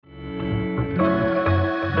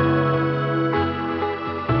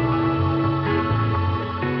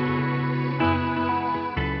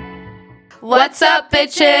What's up,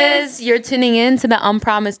 bitches? You're tuning in to the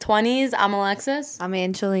Unpromised 20s. I'm Alexis. I'm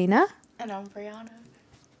Angelina. And I'm Brianna.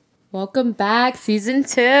 Welcome back, season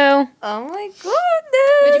 2. Oh my Did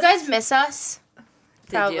goodness. you guys miss us?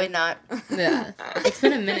 Probably you? not. Yeah. It's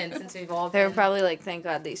been a minute since we've all They were been. probably like, thank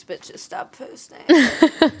God these bitches stopped posting.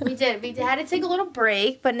 We did. We had to take a little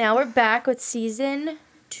break, but now we're back with season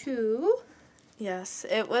 2. Yes,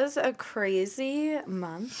 it was a crazy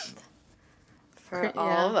month for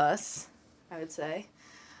all of us, I would say.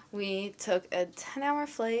 We took a 10-hour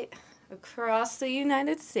flight across the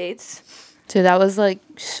United States. Dude, that was like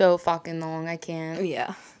so fucking long. I can't.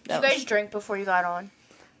 Yeah. Did you guys drink before you got on?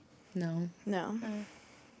 No. No.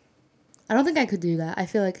 I don't think I could do that. I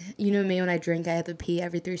feel like, you know me, when I drink, I have to pee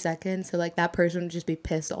every 3 seconds. So, like, that person would just be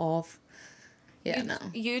pissed off. Yeah, no.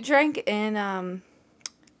 You drank in,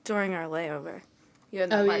 during our layover. You had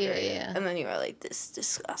that margarita. Yeah. And then you were like, this is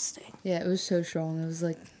disgusting. Yeah, it was so strong. It was,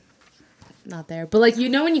 like, not there. But, like, you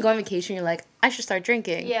know when you go on vacation, you're like, I should start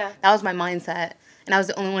drinking. Yeah. That was my mindset. And I was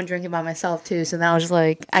the only one drinking by myself, too. So then I was just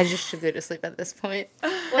like, I just should go to sleep at this point.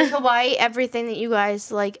 Was Hawaii everything that you guys,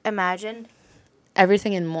 like, imagined?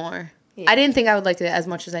 Everything and more. Yeah. I didn't think I would like it as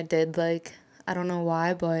much as I did. Like, I don't know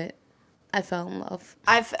why, but I fell in love.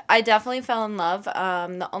 I definitely fell in love.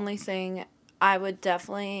 The only thing I'm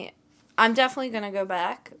definitely going to go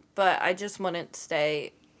back, but I just wouldn't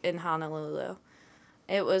stay in Honolulu.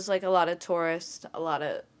 It was like a lot of tourists, a lot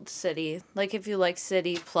of city. Like if you like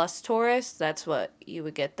city plus tourists, that's what you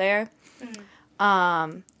would get there.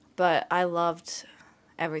 Mm. But I loved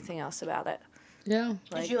everything else about it. Yeah.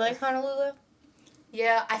 Did you like Honolulu?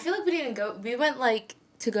 Yeah, I feel like we didn't go. We went, like,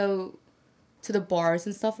 to go to the bars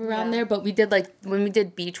and stuff around there, but we did, like, when we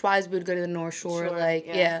did beach-wise, we would go to the North Shore, like,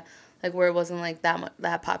 yeah, like, where it wasn't, like,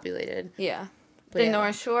 that populated. Yeah. But The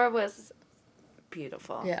North Shore was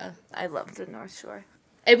beautiful. Yeah. I loved the North Shore.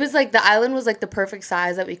 It was, like, the island was, like, the perfect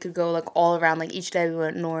size that we could go, like, all around. Like, each day we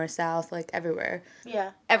went north, south, like, everywhere.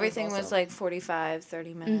 Yeah. Everything was like 45,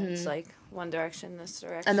 30 minutes, like one direction, this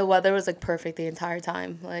direction. And the weather was, like, perfect the entire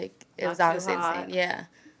time. Like, it was Not too honestly hot. insane. Yeah.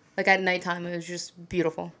 Like, at nighttime, it was just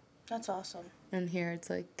beautiful. That's awesome. And here,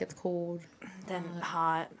 it's, like, gets cold. Then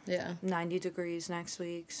hot. Yeah. 90 degrees next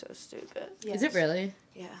week. So stupid. Yes. Is it really?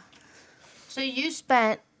 Yeah. So you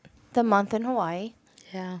spent the month in Hawaii.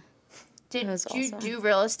 Yeah. Did was you awesome. do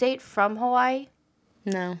real estate from Hawaii?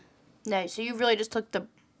 No. No, so you really just took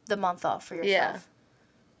the month off for yourself.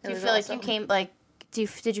 Yeah. Do you feel like you came, like,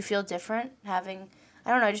 did you feel different having,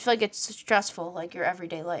 I don't know, I just feel like it's stressful, like your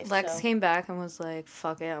everyday life. Lex so. came back and was like,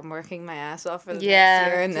 fuck it, I'm working my ass off for the Yeah,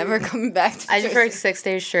 next year and never coming back to I just Jersey. worked 6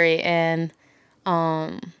 days straight, and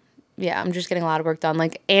yeah, I'm just getting a lot of work done.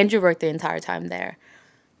 Like, Andrew worked the entire time there.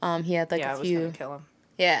 He had like I a was few. gonna kill him.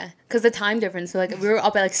 Yeah, because the time difference. So like we were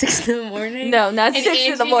up at like 6 in the morning. No, not And 6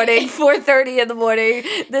 in the Angie- morning, 4:30 in the morning.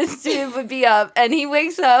 This dude would be up, and he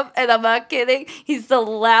wakes up, and I'm not kidding. He's the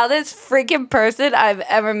loudest freaking person I've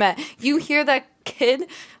ever met. You hear that kid,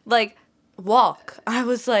 like, walk. I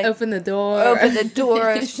was like, Open the door.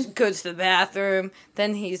 goes to the bathroom.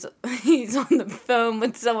 Then he's on the phone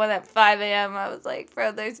with someone at 5 a.m. I was like,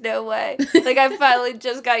 bro, there's no way. Like, I finally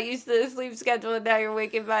just got used to the sleep schedule, and now you're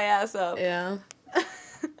waking my ass up. Yeah.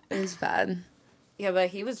 It was bad. Yeah, but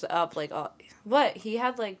he was up, like, he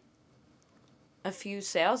had, like, a few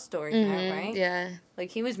sales during that, right? Yeah. Like,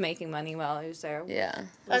 he was making money while he was there. Yeah.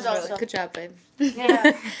 That's awesome. Good job, babe.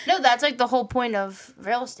 Yeah. No, that's like the whole point of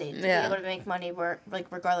real estate. To Yeah. be able to make money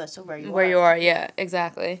regardless of where you are. Where you are, yeah,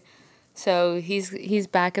 exactly. So he's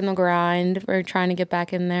back in the grind. We're trying to get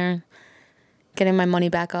back in there, getting my money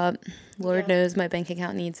back up. Lord knows my bank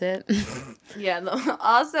account needs it. Yeah.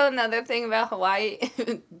 Also, another thing about Hawaii,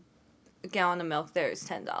 a gallon of milk there is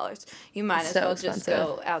 $10. You might as So well just expensive.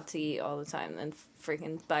 go out to eat all the time than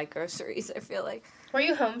freaking buy groceries, I feel like. Were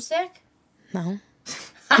you homesick? No.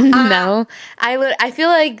 No. I feel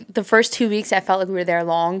like the first 2 weeks I felt like we were there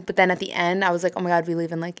long, but then at the end I was like, oh my God, we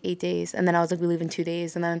leave in like 8 days. And then I was like, we leave in 2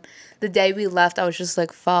 days. And then the day we left, I was just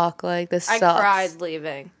like, fuck, like this I sucks. cried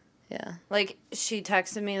leaving. Yeah. Like, she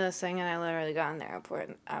texted me this thing, and I literally got in the airport,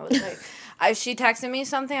 and I was like, she texted me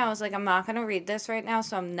something, I was like, I'm not going to read this right now,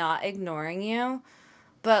 so I'm not ignoring you,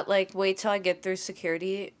 but, like, wait till I get through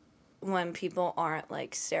security when people aren't,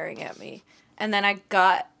 like, staring at me. And then I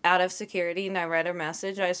got out of security, and I read her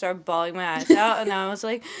message, and I started bawling my eyes out, and I was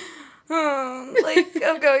like, like,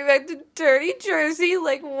 I'm going back to dirty Jersey,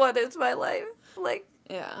 like, what is my life? Like,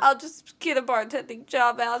 Yeah. I'll just get a bartending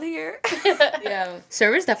job out here. Yeah.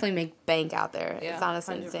 Servers definitely make bank out there. Yeah, It's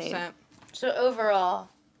honestly insane. 100%. So overall,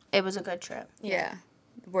 it was a good trip. Yeah.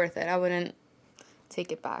 Worth it. I wouldn't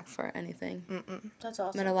take it back for anything. That's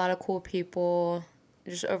awesome. Met a lot of cool people.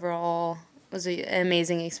 Just overall, was an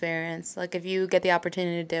amazing experience. Like, if you get the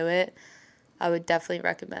opportunity to do it, I would definitely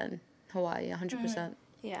recommend Hawaii 100%.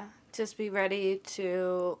 Yeah. Just be ready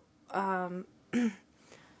to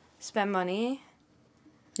spend money.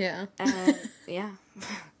 Yeah. And, yeah.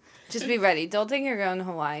 Just be ready. Don't think you're going to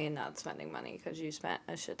Hawaii and not spending money because you spent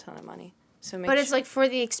a shit ton of money. So But it's like for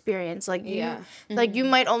the experience. Like you, like you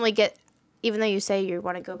might only get, even though you say you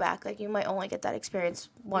want to go back, like you might only get that experience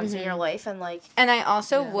once in your life, and like. And I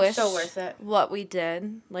also wish so worth it. What we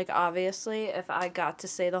did. Like obviously, if I got to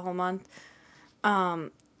stay the whole month,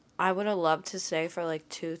 I would have loved to stay for like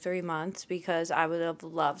 2-3 months because I would have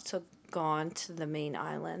loved to gone to the main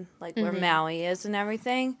island, like where Maui is and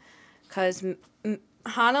everything, because.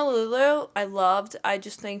 Honolulu, I loved. I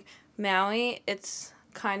just think Maui, it's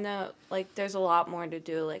kind of like there's a lot more to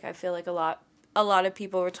do. Like I feel like a lot of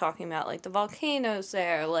people were talking about like the volcanoes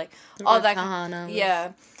there, like all that.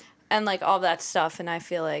 Yeah, and like all that stuff. And I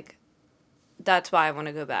feel like that's why I want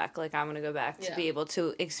to go back. Like I want to go back to be able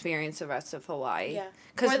to experience the rest of Hawaii. Yeah,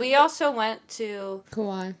 because we also went to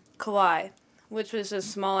Kauai, which was a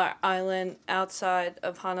smaller island outside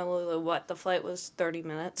of Honolulu. The flight was 30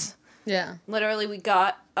 minutes. Yeah. Literally, we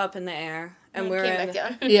got up in the air and we were in. Back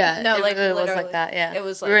down. Yeah. No, like it was like that. Yeah. It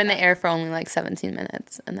was like we were in the air for only like 17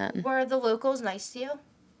 minutes, and then. Were the locals nice to you?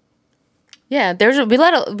 Yeah,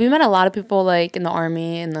 we met a lot of people like in the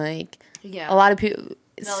army, and like a lot of people.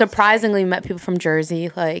 Surprisingly, met people from Jersey.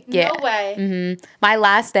 Like No way. Mm-hmm. My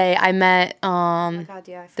last day, I met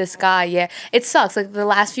this guy. Yeah, it sucks. Like the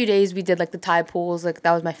last few days, we did like the tide pools. Like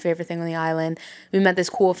that was my favorite thing on the island. We met this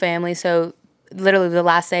cool family. So. Literally the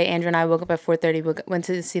last day, Andrew and I woke up at 4:30. We went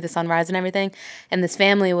to see the sunrise and everything. And this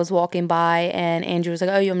family was walking by, and Andrew was like,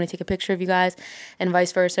 "Oh, you want me to take a picture of you guys?" And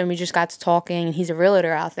vice versa. And we just got to talking. And he's a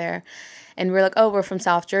realtor out there. And we're like, "Oh, we're from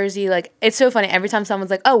South Jersey." Like, it's so funny. Every time someone's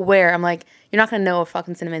like, "Oh, where?" I'm like, "You're not gonna know what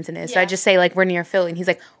fucking Cinnaminson is." Yeah. So I just say like, "We're near Philly." And he's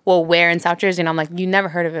like, "Well, where in South Jersey?" And I'm like, "You never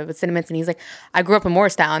heard of it, but Cinnaminson." He's like, "I grew up in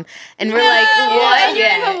Morristown." And we're like, "What?"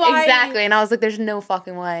 Yeah, exactly. And I was like, "There's no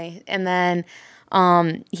fucking way." And then.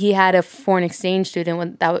 He had a foreign exchange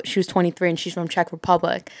student she was 23 and she's from Czech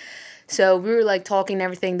Republic. So we were like talking and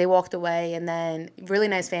everything. They walked away, and then really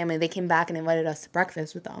nice family. They came back and invited us to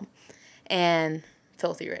breakfast with them, and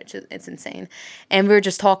filthy rich. It's insane. And we were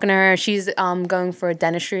just talking to her. She's going for a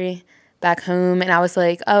dentistry back home, and I was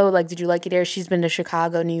like, "Oh, like did you like it there?" She's been to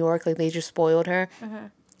Chicago, New York. Like they just spoiled her.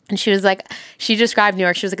 And she was like, she described New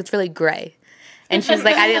York. She was like, "It's really gray." And she was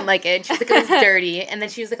like, I didn't like it. She was like, it was dirty. And then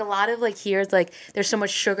she was like, a lot of like here is like, there's so much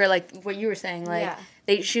sugar, like what you were saying, like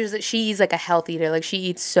she eats like a healthy eater, like she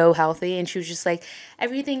eats so healthy. And she was just like,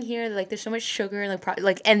 everything here, like there's so much sugar,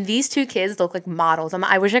 like and these two kids look like models.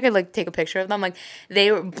 I wish I could like take a picture of them. Like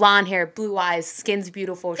they were blonde hair, blue eyes, skin's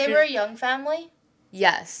beautiful. They were a young family.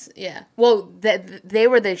 Yes, yeah. Well, they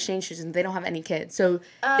were the exchange students. They don't have any kids. So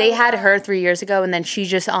they had her 3 years ago, and then she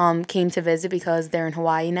just came to visit because they're in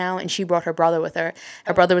Hawaii now, and she brought her brother with her.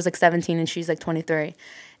 Her brother was like 17, and she's like 23.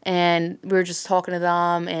 And we were just talking to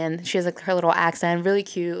them, and she has like her little accent, really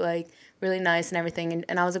cute, like really nice and everything.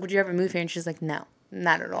 And I was like, "Would you ever move here?" And she's like, "No,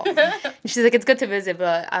 not at all." And she's like, "It's good to visit,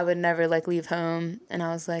 but I would never like leave home." And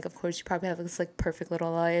I was like, "Of course, you probably have this like perfect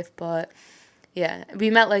little life, but." Yeah, we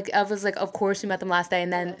met, like, I was like, of course we met them last day,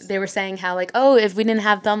 and then they were saying how, like, oh, if we didn't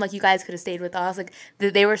have them, like, you guys could have stayed with us, like,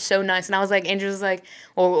 they were so nice, and I was like, Andrew was like,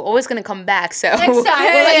 well, we're always going to come back, so. Next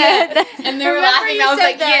time. And they were laughing, and I was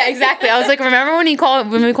like, yeah, exactly, I was like, remember when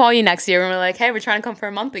we call you next year, and we're like, hey, we're trying to come for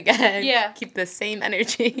a month again. Yeah. Keep the same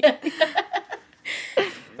energy.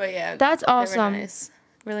 But yeah. That's awesome. They were nice.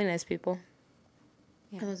 Really nice people.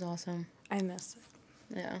 Yeah. It was awesome. I miss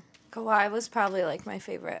it. Yeah. Kauai was probably, like, my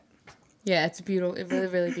favorite. Yeah, it's beautiful. It's really,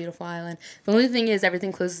 really beautiful island. The only thing is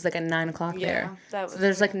everything closes like at 9 o'clock there. So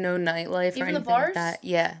there's like no nightlife or anything like that.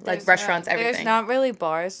 Yeah, like restaurants, everything. There's not really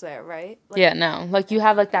bars there, right? Like, yeah, no. Like you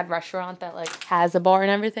have like that restaurant that like has a bar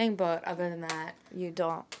and everything, but other than that, you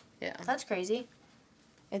don't. Yeah. That's crazy.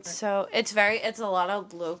 It's a lot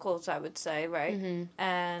of locals, I would say, right? Mm-hmm.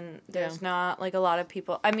 And there's not like a lot of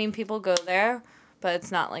people. I mean, people go there, but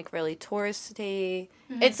it's not like really touristy.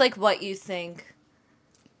 Mm-hmm. It's like what you think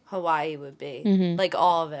Hawaii would be. Mm-hmm. Like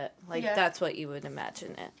all of it. Like that's what you would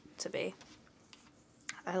imagine it to be.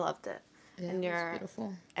 I loved it. Yeah, and your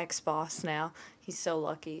ex-boss now, he's so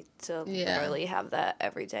lucky to literally have that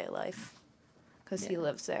everyday life because he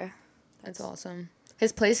lives there. That's awesome.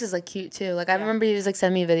 His place is like cute too. Like I remember he was like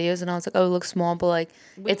sending me videos and I was like, oh, it looks small, but like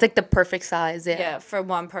it's like the perfect size. Yeah, for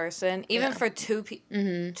one person, even for two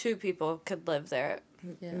people could live there.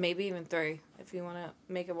 Yeah. Maybe even 3 if you want to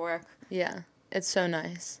make it work. Yeah. It's so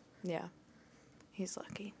nice. Yeah. He's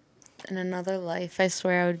lucky. In another life, I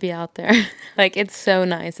swear I would be out there. Like, it's so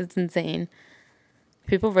nice. It's insane.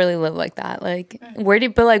 People really live like that. Like,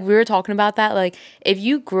 but like, we were talking about that. Like, if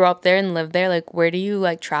you grew up there and lived there, like, where do you,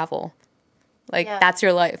 like, travel? Like, that's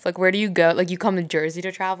your life. Like, where do you go? Like, you come to Jersey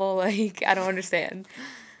to travel? Like, I don't understand.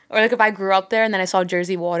 Or, like, if I grew up there and then I saw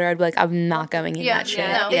Jersey water, I'd be like, I'm not going in that shit.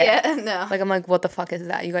 No. Like, I'm like, what the fuck is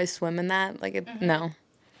that? You guys swim in that? Like, no.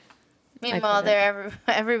 Meanwhile,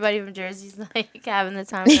 everybody from Jersey's like having the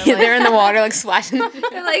time. Of their life. They're in the water, like, splashing.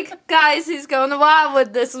 They're like, guys, he's going to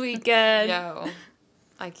Wildwood this weekend. Yo,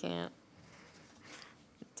 I can't.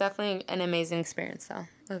 Definitely an amazing experience, though,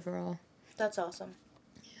 overall. That's awesome.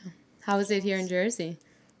 Yeah. How was it here in Jersey?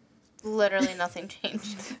 Literally nothing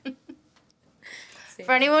changed.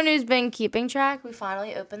 For anyone who's been keeping track, we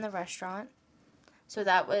finally opened the restaurant. So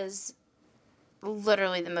that was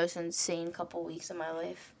literally the most insane couple weeks of my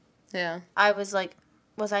life. Yeah. I was like,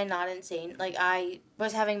 was I not insane? Like, I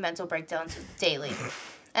was having mental breakdowns daily.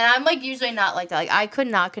 And I'm, like, usually not like that. Like, I could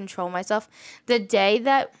not control myself. The day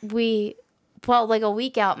that like, a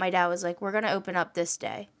week out, my dad was like, we're going to open up this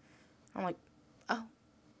day. I'm like, oh,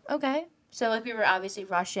 okay. So, like, we were obviously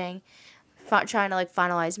rushing, trying to, like,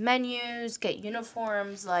 finalize menus, get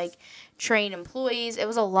uniforms, like, train employees. It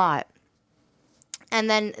was a lot. And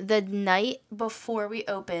then the night before we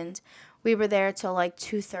opened, we were there till like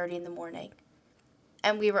 2:30 in the morning.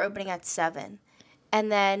 And we were opening at 7.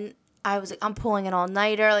 And then I was like, I'm pulling an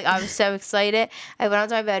all-nighter. Like, I was so excited. I went out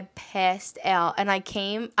to my bed, passed out. And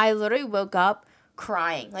I literally woke up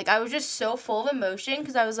crying. Like, I was just so full of emotion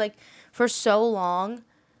because I was like, for so long,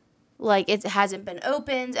 like, it hasn't been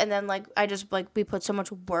opened. And then, like, we put so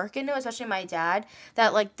much work into it, especially my dad,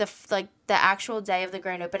 that, like, the actual day of the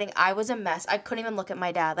grand opening, I was a mess. I couldn't even look at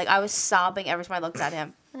my dad. Like, I was sobbing every time I looked at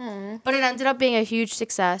him. But it ended up being a huge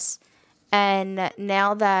success. And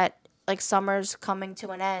now that, like, summer's coming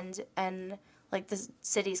to an end and, like, the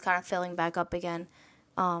city's kind of filling back up again,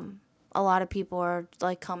 a lot of people are,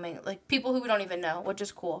 like, coming. Like, people who we don't even know, which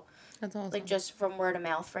is cool. That's awesome. Like, just from word of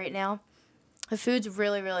mouth right now. The food's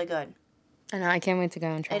really, really good. I know. I can't wait to go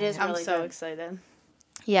and try it. It is really I'm so good. excited.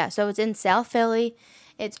 Yeah, so it's in South Philly.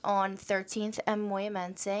 It's on 13th and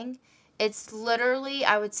Moyamensing. It's literally,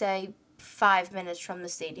 I would say, 5 minutes from the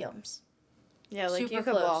stadiums. Yeah, like Super you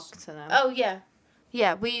could close. walk to them. Oh, yeah.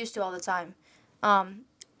 Yeah, we used to all the time.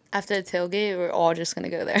 After the tailgate, we're all just going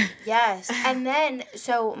to go there. Yes. And then,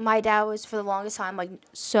 so my dad was, for the longest time, like,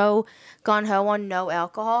 so gung-ho on no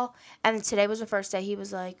alcohol. And today was the first day he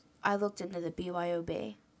was like, I looked into the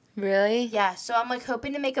BYOB. Really? Yeah, so I'm, like,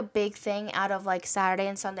 hoping to make a big thing out of, like, Saturday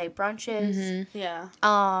and Sunday brunches. Mm-hmm. Yeah.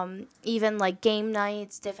 Even, like, game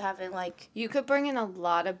nights, diff having, like... You could bring in a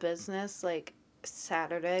lot of business, like,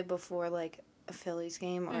 Saturday before, like, a Phillies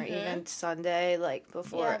game or even Sunday, like,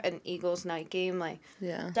 before an Eagles night game. Like,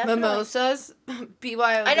 Definitely. mimosas,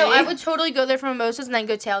 BYOB. I know, I would totally go there for mimosas and then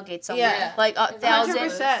go tailgate somewhere. Yeah. Like,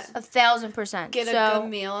 100%. 1,000%. Get a good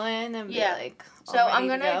meal in and be, like, so I'm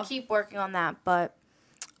going to keep working on that, but...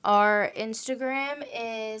 Our Instagram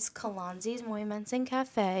is Kalanzi's Moyamensing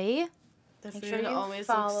Cafe. The Make food sure you always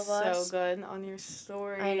follow looks us. so good on your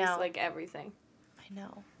stories. I know. Like, everything. I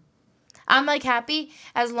know. I'm, like, happy.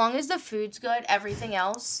 As long as the food's good, everything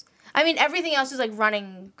else... I mean, everything else is, like,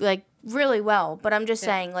 running, like, really well. But I'm just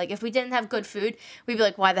saying, like, if we didn't have good food, we'd be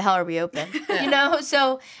like, why the hell are we open? You know?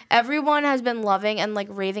 So everyone has been loving and, like,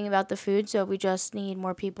 raving about the food. So we just need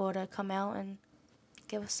more people to come out and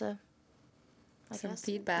give us some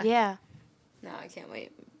feedback. Yeah. No, I can't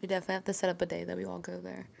wait. We definitely have to set up a day that we all go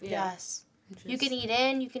there. Yeah. Yes. You can eat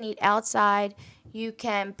in. You can eat outside. You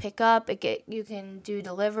can pick up. You can do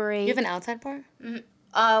delivery. You have an outside bar?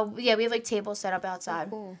 Yeah, we have, like, tables set up outside.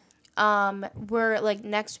 Oh, cool. We're, like,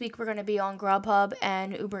 next week we're going to be on Grubhub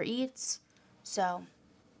and Uber Eats. So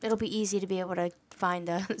it'll be easy to be able to find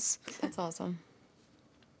us. That's awesome.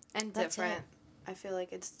 And That's different. I feel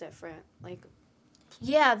like it's different. Like,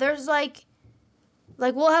 yeah, there's, like,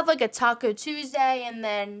 we'll have, like, a Taco Tuesday, and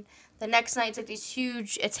then the next night it's, like, these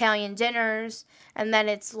huge Italian dinners, and then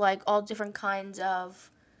it's, like, all different kinds of,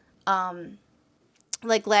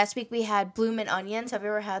 like, last week we had Bloomin' Onions. Have you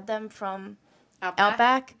ever had them from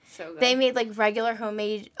Outback? So good. They made, like, regular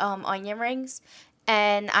homemade onion rings,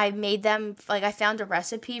 and I made them, like, I found a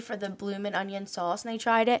recipe for the Bloomin' Onion sauce, and I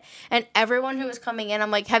tried it, and everyone who was coming in, I'm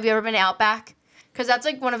like, have you ever been to Outback? Because that's,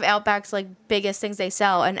 like, one of Outback's, like, biggest things they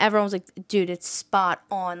sell. And everyone was like, dude, it's spot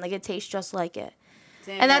on. Like, it tastes just like it.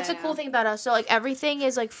 Damn. And that's the cool thing about us. So, like, everything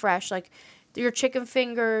is, like, fresh. Like, your chicken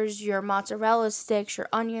fingers, your mozzarella sticks, your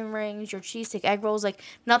onion rings, your cheesesteak egg rolls. Like,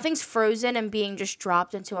 nothing's frozen and being just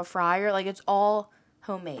dropped into a fryer. Like, it's all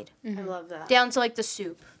homemade. I love that. Down to, like, the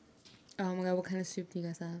soup. Oh, my God. What kind of soup do you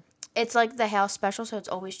guys have? It's like the house special, so it's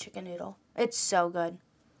always chicken noodle. It's so good.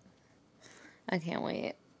 I can't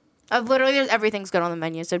wait. Literally, everything's good on the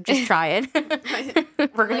menu, so just try it.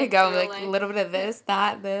 We're gonna Like, go really? like a little bit of this,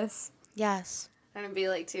 that, this. Yes. I'm gonna be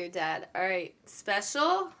like to your dad, all right,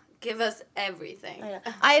 special, give us everything.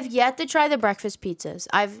 I have yet to try the breakfast pizzas.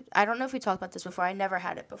 I don't know if we talked about this before. I never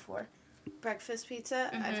had it before. Breakfast pizza,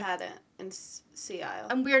 I've had it in Sea Isle.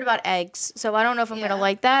 I'm weird about eggs, so I don't know if I'm Yeah. gonna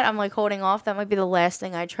like that. I'm like holding off. That might be the last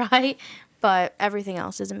thing I try, but everything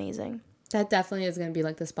else is amazing. That definitely is gonna be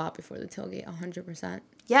like the spot before the tailgate, 100%.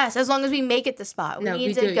 Yes, as long as we make it the spot. We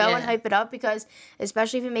need to go and hype it up because,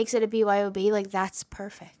 especially if it makes it a BYOB, like, that's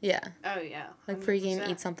perfect. Yeah. Oh, yeah. Like pregame, 100%.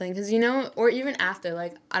 eat something. Because, you know, or even after,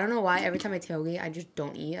 like, I don't know why, every time I tailgate, I just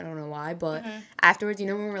don't eat. I don't know why. But afterwards, you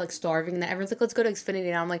know, when we're, like, starving, and everyone's like, let's go to Xfinity.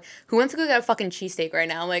 And I'm like, who wants to go get a fucking cheesesteak right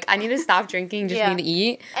now? I'm like, I need to stop drinking, just need to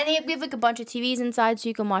eat. And we have, like, a bunch of TVs inside so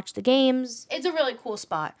you can watch the games. It's a really cool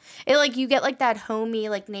spot. It, like, you get, like, that homey,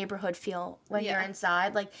 like, neighborhood feel when you're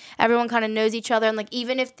inside. Like, everyone kind of knows each other. And, like,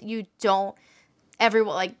 even if you don't,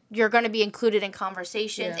 everyone, like, you're going to be included in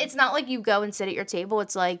conversations. Yeah. It's not like you go and sit at your table.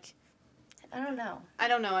 It's like, I don't know.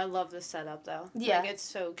 I love the setup, though. Yeah. Like, it's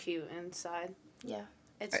so cute inside. Yeah.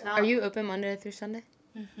 It's not. Are you open Monday through Sunday?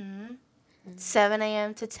 7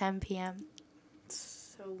 a.m. to 10 p.m.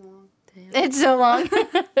 So long. Damn. It's so long.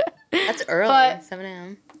 That's early, But 7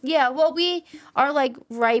 a.m. Yeah, well, we are, like,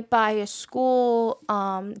 right by a school,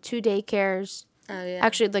 2 daycares. Oh, yeah.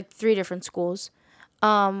 Actually, like, 3 different schools.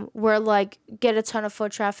 Where, like, get a ton of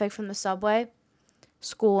foot traffic from the subway,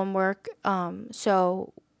 school and work.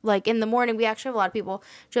 So, like, in the morning, we actually have a lot of people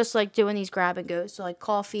just, like, doing these grab and goes. So, like,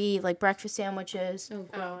 coffee, like, breakfast sandwiches. Oh,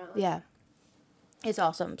 cool. Yeah. It's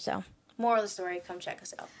awesome. So, moral of the story, come check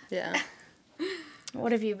us out. Yeah.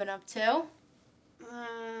 What have you been up to?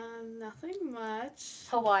 Nothing much.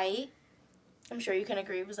 Hawaii. I'm sure you can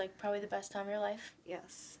agree it was, like, probably the best time of your life.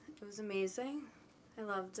 Yes. It was amazing. I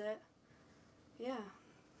loved it. Yeah.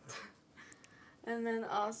 And then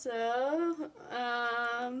also,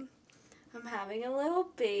 I'm having a little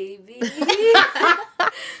baby.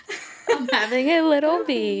 I'm having a little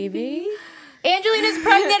baby. Angelina's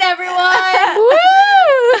pregnant, everyone!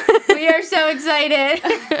 Woo! We are so excited.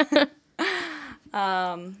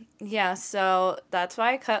 Yeah, so that's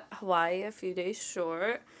why I cut Hawaii a few days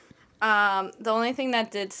short. The only thing that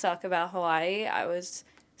did suck about Hawaii, I was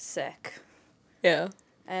sick. Yeah.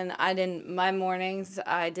 And my mornings,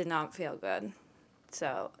 I did not feel good.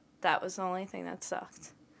 So that was the only thing that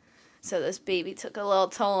sucked. So this baby took a little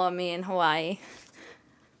toll on me in Hawaii.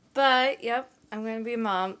 But, yep, I'm going to be a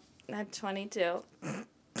mom at 22.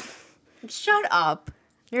 Shut up.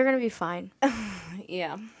 You're going to be fine.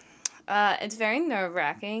 Yeah. It's very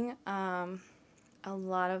nerve-wracking. A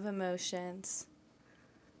lot of emotions.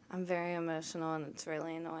 I'm very emotional, and it's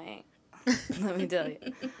really annoying. Let me tell you.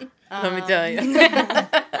 Let me tell you.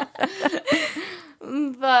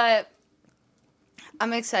 But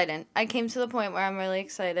I'm excited. I came to the point where I'm really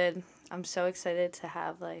excited. I'm so excited to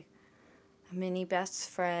have, like, a mini best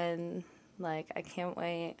friend. Like, I can't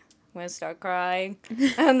wait. I'm going to start crying.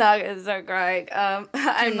 I'm not going to start crying.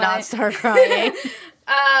 I not start crying.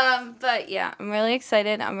 But, yeah, I'm really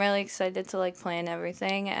excited. I'm really excited to, like, plan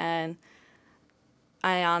everything. And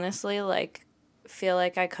I honestly, like, feel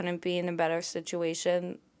like I couldn't be in a better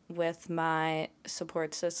situation with my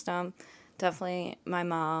support system. Definitely my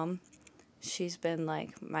mom. She's been,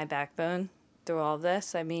 like, my backbone through all of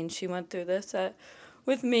this. I mean, she went through this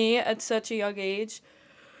with me at such a young age.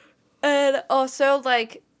 And also,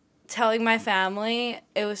 like, telling my family,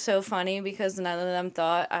 it was so funny because none of them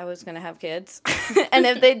thought I was going to have kids. And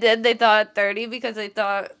if they did, they thought at 30 because they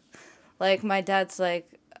thought, like, my dad's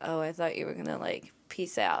like, oh, I thought you were going to, like,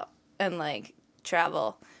 peace out and, like,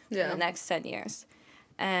 travel for the next 10 years.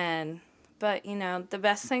 But, you know, the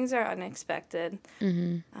best things are unexpected.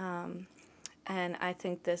 Mm-hmm. And I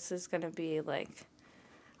think this is going to be, like,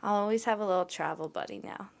 I'll always have a little travel buddy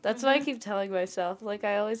now. That's what I keep telling myself. Like,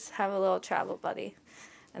 I always have a little travel buddy.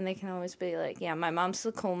 And they can always be like, yeah, my mom's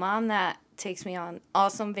the cool mom that takes me on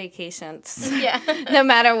awesome vacations. Yeah. No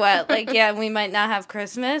matter what. Like, yeah, we might not have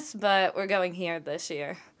Christmas, but we're going here this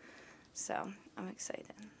year. So, I'm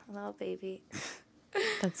excited. A little baby.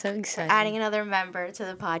 That's so exciting. Adding another member to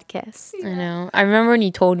the podcast. I know. I remember when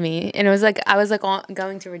you told me, and it was like, I was like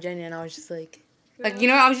going to Virginia, and I was just like, you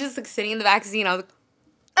know, I was just like sitting in the back seat, and I was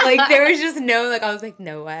like, there was just no, like, I was like,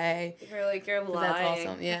 no way. You're like, you're lying. That's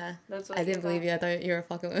awesome, yeah. That's what I didn't believe you. I thought you were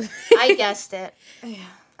fucking with me. I guessed it. Yeah.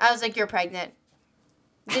 I was like, you're pregnant.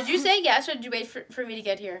 Did you say yes, or did you wait for me to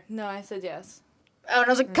get here? No, I said yes. Oh, and I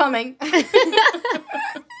was like, coming. I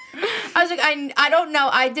was like, I don't know.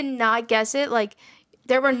 I did not guess it. Like,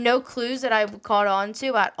 there were no clues that I caught on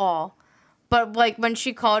to at all. But, like, when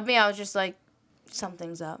she called me, I was just like,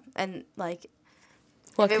 something's up. And, like,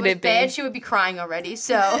 What if it could was it be? bad, she would be crying already.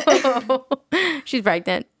 So, she's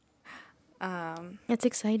pregnant. It's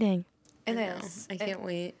exciting. It I know. is. I can't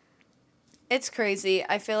wait. It's crazy.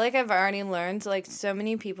 I feel like I've already learned, like, so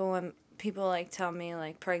many people, when people, like, tell me,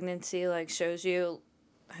 like, pregnancy, like, shows you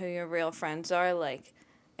who your real friends are, like,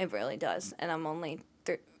 it really does. And I'm only,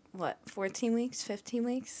 14 weeks, 15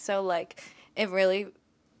 weeks? So, like, it really,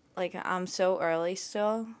 like, I'm so early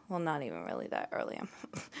still. Well, not even really that early. I'm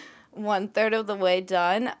 1/3 of the way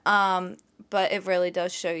done. But it really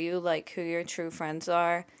does show you, like, who your true friends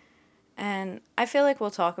are. And I feel like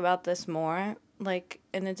we'll talk about this more, like,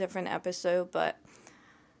 in a different episode, but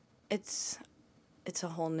it's a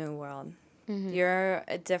whole new world. Mm-hmm. You're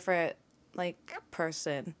a different, like,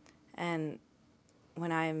 person. And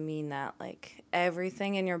when I mean that, like,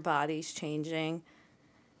 everything in your body's changing.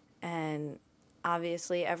 And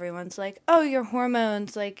obviously everyone's like, oh, your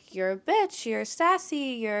hormones, like, you're a bitch, you're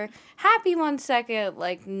sassy, you're happy 1 second.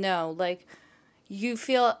 Like, no, like, you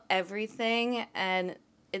feel everything. And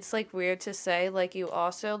it's, like, weird to say, like, you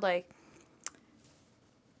also, like,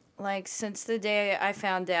 since the day I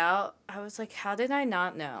found out, I was like, how did I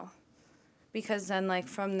not know? Because then, like,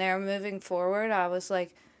 from there moving forward, I was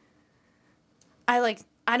like,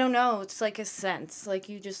 I don't know, it's like a sense. Like,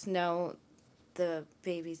 you just know the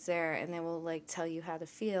baby's there, and they will, like, tell you how to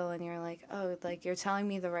feel, and you're like, oh, like, you're telling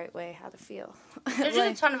me the right way how to feel. There's like,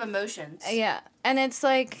 just a ton of emotions. Yeah, and it's,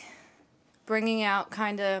 like, bringing out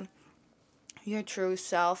kind of your true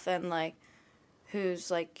self and, like,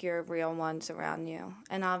 who's, like, your real ones around you.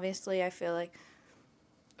 And obviously, I feel like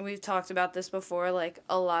we've talked about this before, like,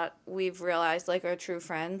 a lot, we've realized, like, our true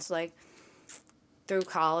friends, like, through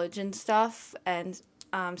college and stuff, and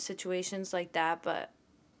situations like that, but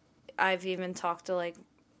I've even talked to, like,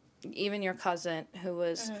 even your cousin, who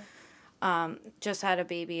was, just had a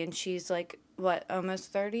baby, and she's, like, what,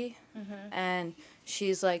 almost 30? Mm-hmm. And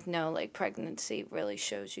she's like, no, like, pregnancy really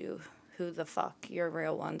shows you who the fuck your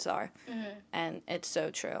real ones are. Mm-hmm. And it's so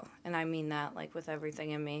true. And I mean that, like, with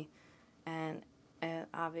everything in me. And it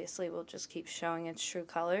obviously will just keep showing its true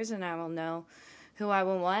colors, and I will know who I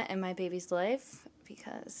will want in my baby's life,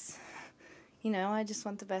 because, you know, I just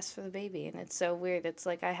want the best for the baby. And it's so weird. It's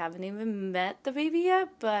like I haven't even met the baby yet,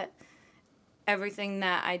 but everything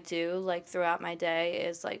that I do, like, throughout my day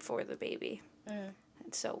is, like, for the baby. Mm.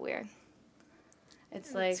 It's so weird.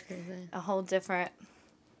 It's like crazy. A whole different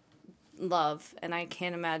love, and I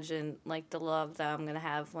can't imagine, like, the love that I'm gonna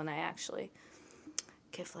have when I actually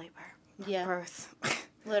give labor, birth.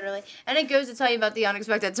 Literally. And it goes to tell you about the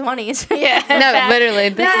unexpected 20s. Yeah. No, literally.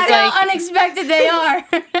 This is like how unexpected they are.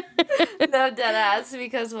 No, dead ass,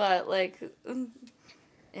 because what, like,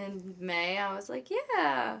 in May, I was like,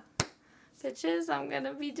 yeah, bitches, I'm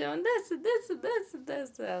gonna be doing this and this and this and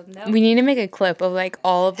this. So, no. we need to make a clip of, like,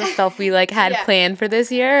 all of the stuff we, like, had planned for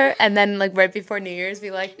this year, and then, like, right before New Year's, be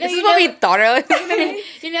like, this is what we thought our life was gonna be.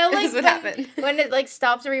 You know, like, this is what happened. When it, like,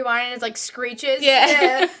 stops and rewinds and it's, like, screeches.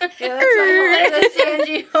 Yeah. That's my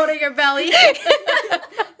Sanji holding your belly.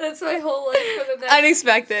 That's my whole life for the next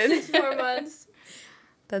Unexpected. 6 more months.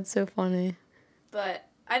 That's so funny. But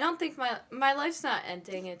I don't think my life's not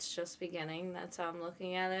ending, it's just beginning. That's how I'm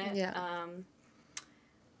looking at it. Yeah.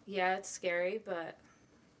 Yeah, it's scary, but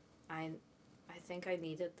I think I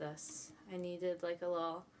needed this. I needed, like, a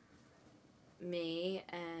little me,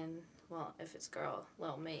 and, well, if it's girl,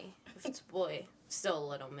 little me. If it's boy, still a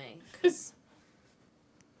little me. 'Cause,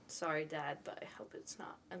 sorry, Dad, but I hope it's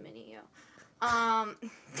not a mini you.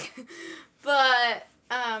 But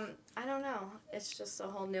I don't know. It's just a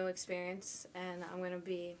whole new experience, and I'm going to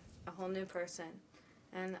be a whole new person.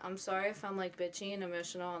 And I'm sorry if I'm, like, bitchy and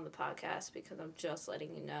emotional on the podcast, because I'm just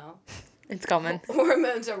letting you know. It's coming.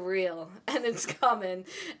 Hormones are real, and it's coming.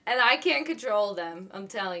 And I can't control them, I'm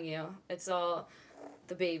telling you. It's all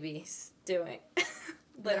the baby's doing.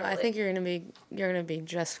 Literally. I think you're gonna be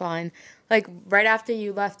just fine. Like, right after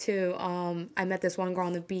you left too, I met this one girl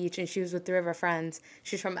on the beach, and she was with 3 of her friends.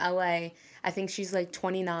 She's from LA. I think she's like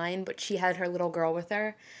 29, but she had her little girl with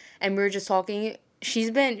her, and we were just talking.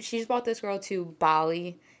 She's brought this girl to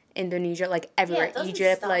Bali, Indonesia, like everywhere,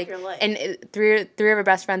 Egypt, like, and 3 of her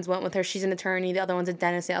best friends went with her. She's an attorney, the other one's a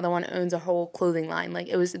dentist, the other one owns a whole clothing line. Like,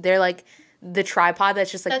 they're like the tripod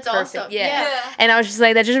that's just, like, that's perfect. Awesome. Yeah. And I was just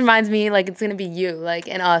like, that just reminds me, like, it's gonna be you, like,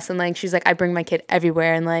 and us. And, like, she's like, I bring my kid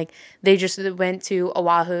everywhere. And, like, they just went to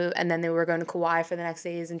Oahu, and then they were going to Kauai for the next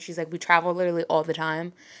days. And she's like, we travel literally all the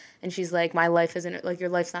time. And she's like, my life isn't, like, your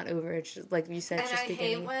life's not over. It's just, like you said, it's just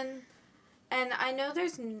beginning. And I hate when And I know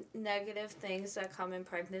there's negative things that come in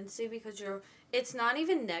pregnancy because it's not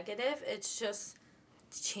even negative, it's just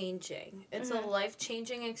changing. It's a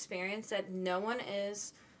life-changing experience that no one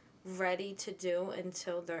is ready to do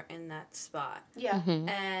until they're in that spot. Yeah.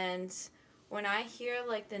 And when I hear,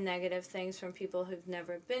 like, the negative things from people who've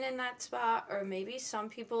never been in that spot, or maybe some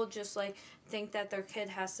people just, like, think that their kid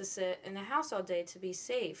has to sit in a house all day to be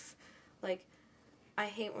safe. Like, I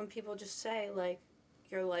hate when people just say, like,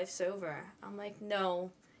 your life's over. I'm like,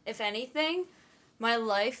 no. If anything, my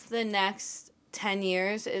life the next 10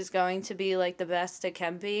 years is going to be, like, the best it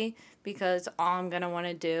can be, because all I'm going to want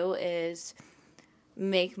to do is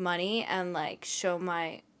make money and, like, show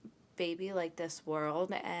my baby, like, this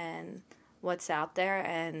world and what's out there,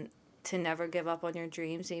 and to never give up on your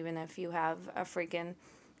dreams, even if you have a freaking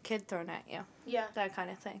kid thrown at you. Yeah. That kind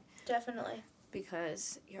of thing. Definitely.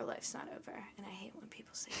 Because your life's not over. And I hate when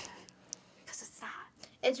people say that. Because it's not.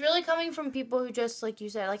 It's really coming from people who just, like you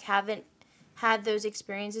said, like, haven't had those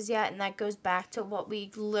experiences yet, and that goes back to what we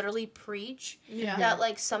literally preach. Yeah. That,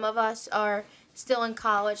 like, some of us are still in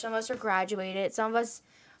college, some of us are graduated, some of us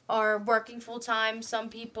are working full-time, some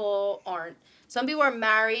people aren't. Some people are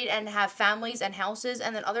married and have families and houses,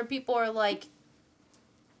 and then other people are, like,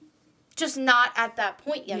 just not at that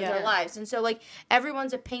point yet in their lives. And so, like,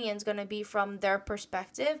 everyone's opinion is going to be from their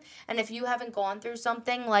perspective. And if you haven't gone through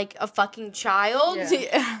something like a fucking child,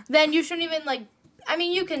 then you shouldn't even, like, I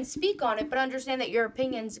mean, you can speak on it, but understand that your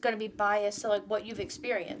opinion's going to be biased to, like, what you've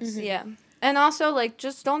experienced. Yeah. And also, like,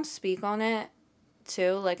 just don't speak on it,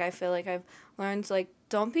 too. Like, I feel like I've learned, like,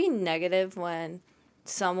 don't be negative when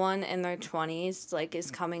someone in their 20s, like,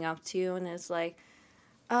 is coming up to you and is like,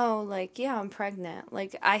 oh, like, yeah, I'm pregnant.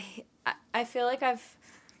 Like, I feel like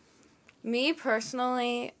me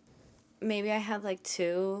personally, maybe I had, like,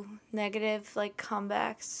 2 negative, like,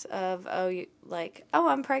 comebacks of, oh,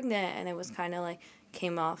 I'm pregnant. And it was kind of, like,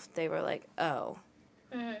 came off, they were like, oh.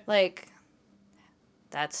 Like,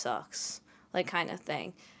 that sucks. Like, kind of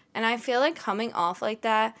thing. And I feel like coming off like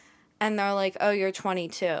that, and they're like, oh, you're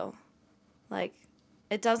 22. Like,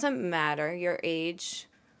 it doesn't matter your age.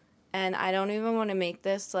 And I don't even want to make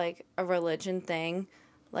this, like, a religion thing.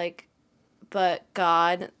 Like, but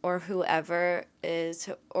God or whoever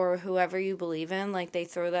or whoever you believe in, like, they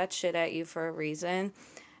throw that shit at you for a reason.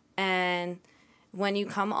 And when you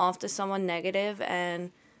come off to someone negative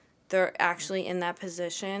and they're actually in that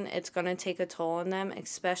position, it's going to take a toll on them,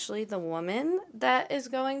 especially the woman that is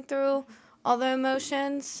going through all the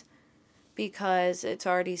emotions, because it's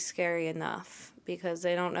already scary enough, because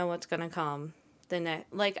they don't know what's going to come.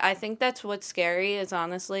 Like, I think that's what's scary is,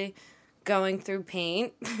 honestly, going through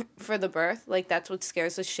pain for the birth. Like, that's what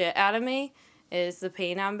scares the shit out of me, is the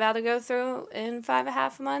pain I'm about to go through in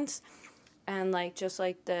 5.5 months. And, like, just,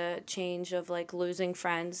 like, the change of, like, losing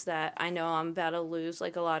friends that I know I'm about to lose,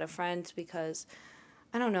 like, a lot of friends, because,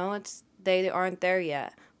 I don't know, they aren't there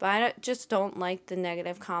yet. But I just don't like the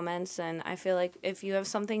negative comments, and I feel like if you have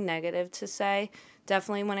something negative to say,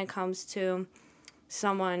 definitely when it comes to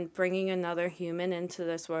someone bringing another human into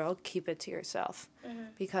this world, keep it to yourself.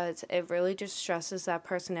 Because it really just stresses that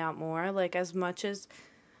person out more. Like, as much as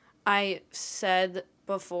I said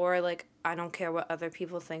before, like, I don't care what other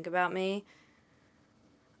people think about me.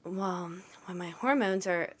 Well, when my hormones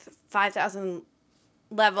are 5,000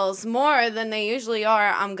 levels more than they usually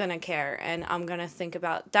are, I'm going to care. And I'm going to think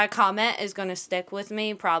about that comment is going to stick with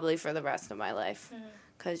me probably for the rest of my life.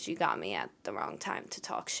 Because you got me at the wrong time to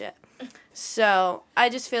talk shit. So I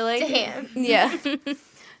just feel like... Damn. Yeah.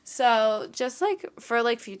 So just, like, for,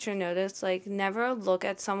 like, future notice, like, never look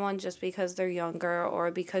at someone just because they're younger or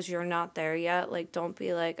because you're not there yet. Like, don't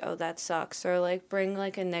be like, oh, that sucks. Or, like, bring,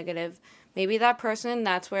 like, a negative. Maybe that person,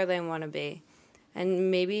 that's where they want to be. And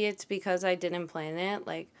maybe it's because I didn't plan it.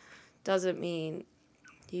 Like, doesn't mean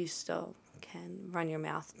you still can run your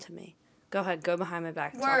mouth to me. Go ahead. Go behind my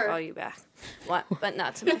back. I'll call you back. What? But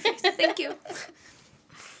not to my face. Thank you.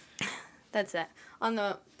 That's it. On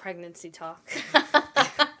the pregnancy talk.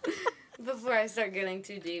 Before I start getting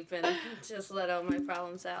too deep and just let all my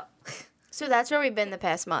problems out. So that's where we've been the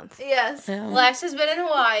past month. Yes. Yeah. Lex has been in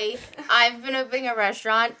Hawaii. I've been opening a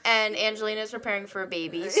restaurant, and Angelina's preparing for a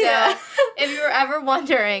baby. So if you were ever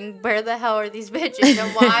wondering where the hell are these bitches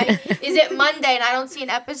and why is it Monday and I don't see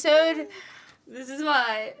an episode, This is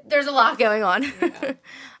why. there's a lot going on.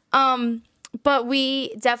 But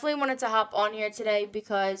we definitely wanted to hop on here today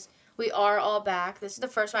because we are all back. This is the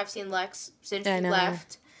first time I've seen Lex since I she know.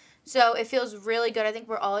 left. So it feels really good. I think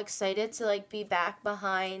we're all excited to like be back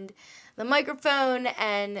behind the microphone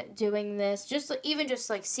and doing this. Even just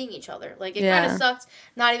like seeing each other. Like it kind of sucked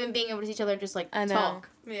not even being able to see each other and just like talk.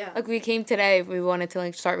 Yeah. Like we came today, we wanted to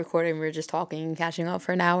like start recording. We were just talking and catching up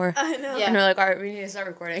for an hour. I know. Yeah. And we're like, all right, we need to start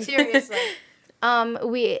recording. Seriously.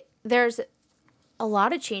 There's a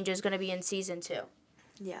lot of changes going to be in season 2.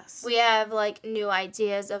 Yes. We have like new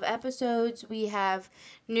ideas of episodes. We have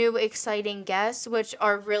new exciting guests, which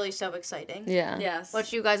are really so exciting. Yeah. Yes.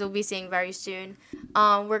 Which you guys will be seeing very soon.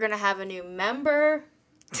 We're gonna have a new member.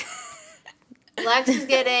 Lex is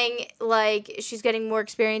she's getting more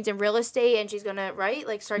experience in real estate, and she's gonna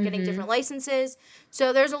start getting different licenses.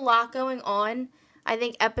 So there's a lot going on. I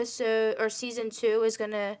think season 2 is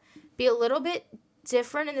gonna be a little bit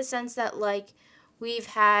different in the sense that we've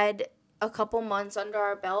had a couple months under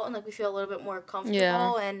our belt and we feel a little bit more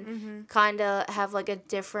comfortable and kind of have a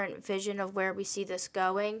different vision of where we see this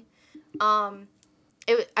going. I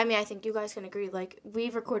think you guys can agree.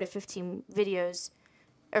 We've recorded 15 videos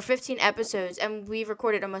or 15 episodes, and we've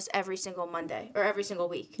recorded almost every single Monday or every single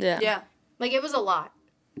week. Yeah. Yeah. It was a lot.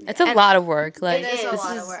 It's a lot of work. It is a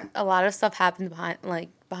lot of work. A lot of stuff happens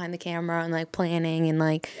behind the camera and planning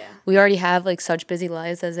and we already have such busy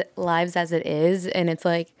lives as it is, and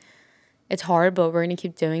it's hard, but we're gonna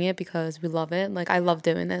keep doing it because we love it. I love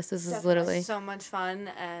doing this. This is literally so much fun,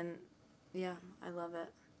 and yeah, I love it.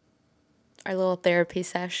 our little therapy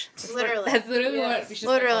sesh. Literally. That's literally what we should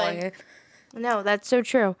Literally. start calling it. No, that's so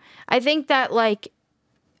true. I think that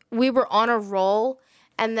we were on a roll,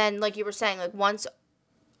 and then you were saying once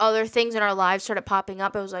other things in our lives started popping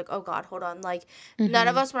up, it was oh God, hold on. None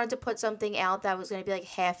of us wanted to put something out that was going to be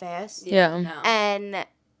half-assed. Yeah. No. And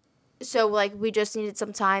so we just needed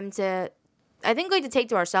some time to, I think to take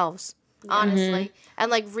to ourselves, honestly,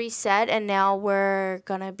 and reset. And now we're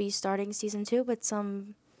going to be starting season 2 with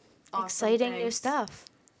some Awesome exciting new things. stuff.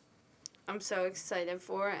 I'm so excited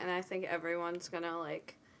for it, and I think everyone's gonna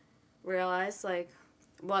realize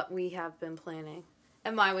what we have been planning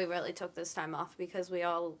and why we really took this time off, because we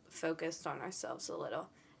all focused on ourselves a little,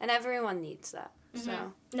 and everyone needs that.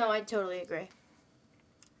 So No, I totally agree.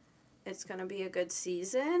 it's gonna be a good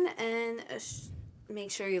season, and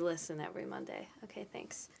make sure you listen every Monday. Okay,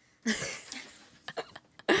 thanks.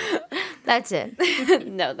 That's it.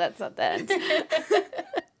 No, that's not the end.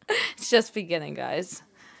 It's just beginning, guys.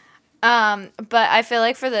 But I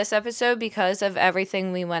feel for this episode, because of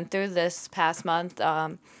everything we went through this past month,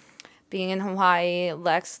 being in Hawaii,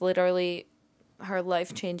 Lex literally, her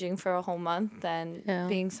life changing for a whole month, and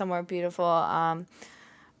being somewhere beautiful,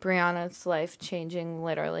 Brianna's life changing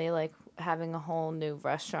literally, having a whole new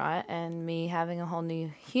restaurant, and me having a whole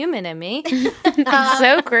new human in me. It's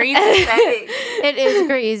so crazy. It is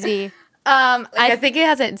crazy. I think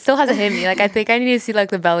it still hasn't hit me. I think I need to see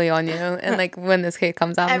the belly on you, and when this kid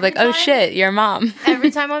comes out, I'm Every oh time- shit, you're a mom.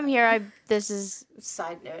 Every time I'm here, this is a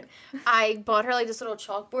side note. I bought her this little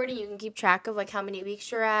chalkboard, and you can keep track of how many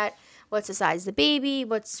weeks you're at, what's the size of the baby,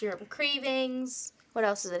 what's your cravings. What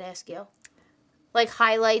else does it ask you?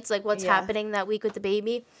 Highlights, what's happening that week with the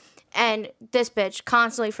baby. And this bitch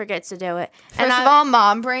constantly forgets to do it. First of all,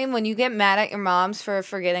 mom brain, when you get mad at your moms for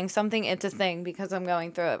forgetting something, it's a thing, because I'm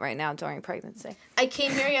going through it right now during pregnancy. I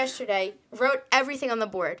came here yesterday, wrote everything on the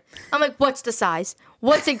board. I'm what's the size?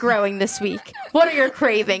 What's it growing this week? What are your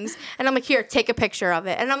cravings? And I'm here, take a picture of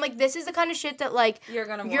it. And I'm this is the kind of shit that You're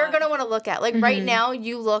gonna want to look at. Right now,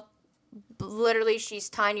 you look, literally, she's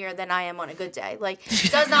tinier than I am on a good day. She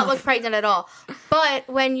does not look pregnant at all. But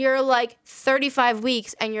when you're 35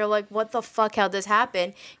 weeks and you're what the fuck, how'd this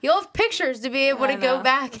happen? You'll have pictures to be able to go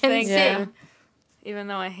back and see. Yeah. Even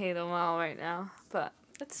though I hate them all right now, but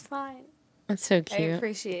it's fine. That's so I cute.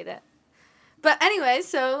 appreciate it. But anyway,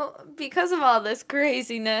 so because of all this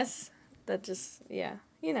craziness, that just,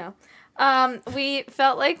 we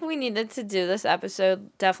felt we needed to do this episode,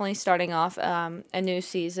 definitely starting off a new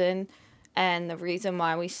season. And the reason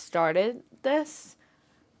why we started this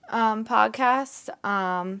podcast,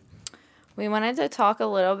 we wanted to talk a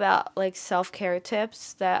little about self-care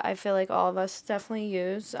tips that I feel all of us definitely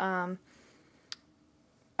use. I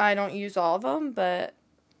don't use all of them, but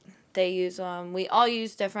they use them. We all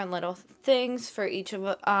use different little things for each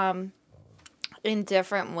of in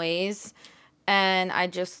different ways, and I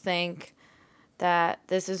just think that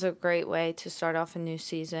this is a great way to start off a new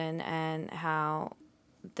season, and how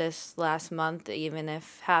this last month, even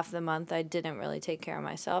if half the month I didn't really take care of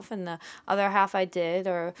myself and the other half I did,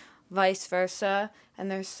 or vice versa.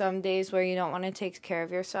 And there's some days where you don't want to take care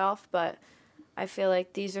of yourself, but I feel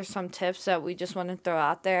these are some tips that we just want to throw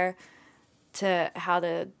out there to how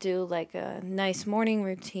to do a nice morning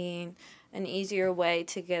routine, an easier way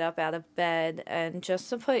to get up out of bed and just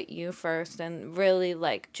to put you first and really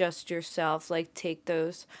like just yourself, like take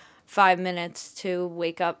those 5 minutes to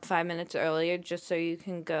wake up 5 minutes earlier just so you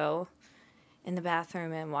can go in the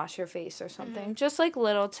bathroom and wash your face or something. Just like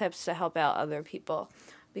little tips to help out other people,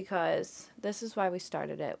 because this is why we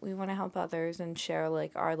started it. We want to help others and share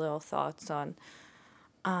like our little thoughts on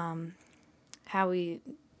how we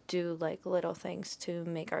do like little things to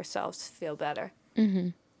make ourselves feel better.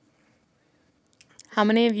 How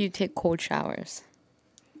many of you take cold showers?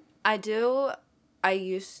 I do. I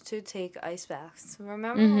used to take ice baths.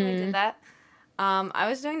 Remember when we did that? I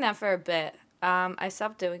was doing that for a bit. I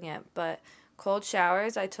stopped doing it, but cold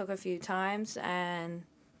showers I took a few times, and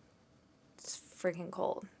it's freaking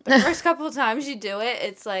cold. The first couple of times you do it,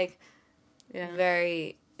 it's like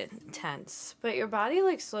very intense, but your body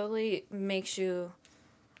like slowly makes you.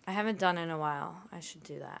 I haven't done it in a while. I should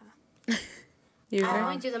do that. I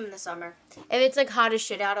only do them in the summer. If it's like hot as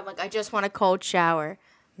shit out, I'm like, I just want a cold shower.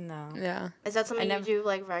 No. Yeah. Is that something you do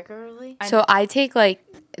like regularly? So I take like,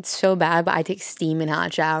 it's so bad, but I take steam in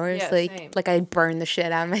hot showers. Yeah, like same. like I burn the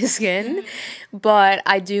shit out of my skin. But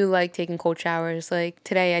I do like taking cold showers. Like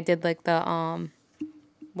today I did like the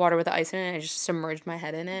water with the ice in it, and I just submerged my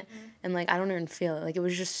head in it. And like I don't even feel it. Like it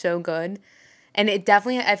was just so good. And it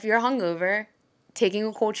definitely, if you're hungover, taking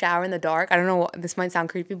a cold shower in the dark, I don't know, this might sound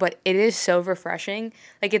creepy, but it is so refreshing.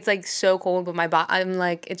 Like it's like so cold, but my body, I'm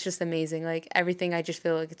like, it's just amazing. Like everything, I just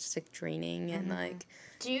feel like it's like draining and like.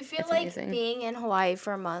 Do you feel it's like amazing. being in Hawaii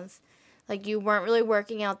for a month, like you weren't really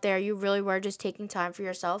working out there, you really were just taking time for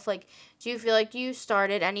yourself? Like, do you feel like you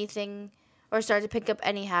started anything or started to pick up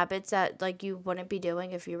any habits that like you wouldn't be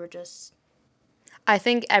doing if you were just... I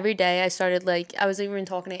think every day I started like, I was even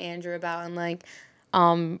talking to Andrew about and like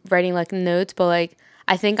writing like notes, but like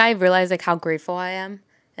I think I realized like how grateful I am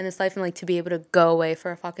in this life, and like to be able to go away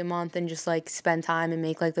for a fucking month and just like spend time and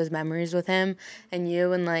make like those memories with him and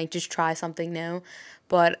you, and like just try something new.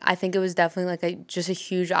 But I think it was definitely like just a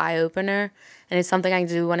huge eye opener, and it's something I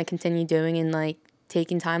do want to continue doing and like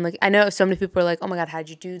taking time. Like I know so many people are like, oh my God, how'd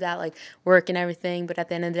you do that? Like work and everything. But at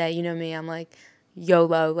the end of the day, you know me, I'm like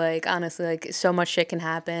YOLO. Like honestly, like so much shit can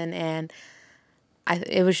happen, and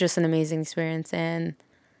it was just an amazing experience, and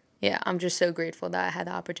yeah, I'm just so grateful that I had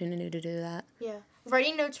the opportunity to do that. Yeah.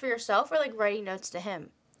 Writing notes for yourself or like writing notes to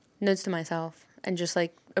him? Notes to myself, and just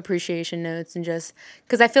like appreciation notes, and just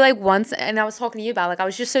because I feel like once, and I was talking to you about, like I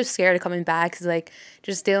was just so scared of coming back, because like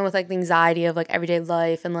just dealing with like the anxiety of like everyday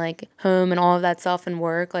life and like home and all of that stuff and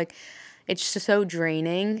work, like it's just so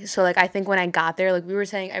draining. So like I think when I got there, like we were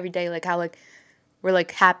saying every day, like how like we're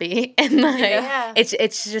like happy and like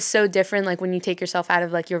it's just so different like when you take yourself out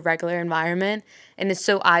of like your regular environment, and it's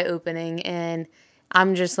so eye-opening. And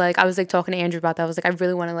I'm just like, I was like talking to Andrew about that. I was like, I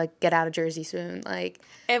really want to like get out of Jersey soon. Like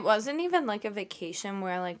It wasn't even like a vacation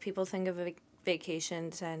where like people think of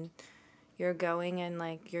vacations and you're going and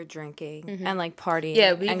like you're drinking and like partying.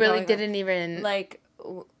 Yeah, we and really going didn't even like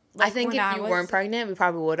I think when if you was- weren't pregnant, we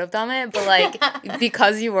probably would have done it. But like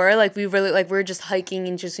because you were, like we really like we were just hiking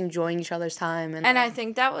and just enjoying each other's time. And I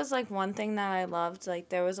think that was like one thing that I loved. Like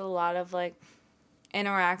there was a lot of like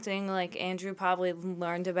interacting. Like Andrew probably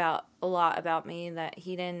learned about a lot about me that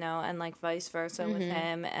he didn't know, and like vice versa with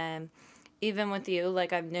him. And even with you,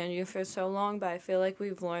 like I've known you for so long, but I feel like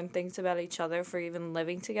we've learned things about each other for even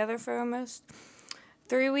living together for almost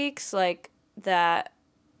 3 weeks. Like that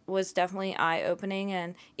was definitely eye-opening.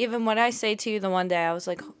 And even what I say to you the one day, I was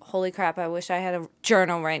like, holy crap, I wish I had a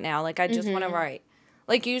journal right now. Like I just want to write.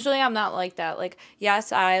 Like usually I'm not like that. Like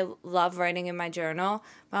yes, I love writing in my journal,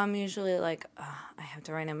 but I'm usually like, I have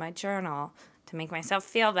to write in my journal to make myself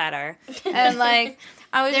feel better. And like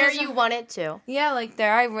I was There just, you wanted to. yeah, like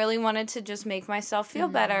there I really wanted to just make myself feel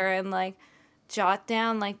better and like jot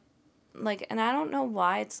down like, and I don't know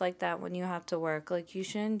why it's like that when you have to work. Like you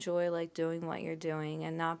should enjoy like doing what you're doing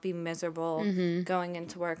and not be miserable going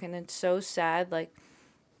into work. And it's so sad. Like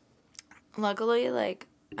luckily, like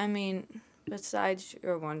I mean, besides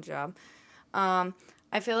your one job,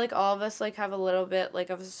 I feel like all of us like have a little bit like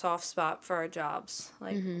of a soft spot for our jobs.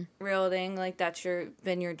 Like realting, like that's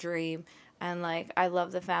been your dream. And like I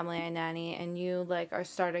love the family I nanny, and you like are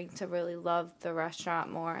starting to really love the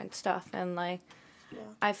restaurant more and stuff. And like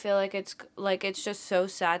I feel like it's just so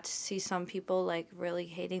sad to see some people like really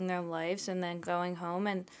hating their lives and then going home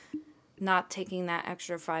and not taking that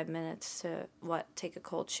extra 5 minutes to take a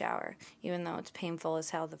cold shower, even though it's painful as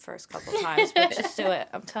hell the first couple times. But just do it.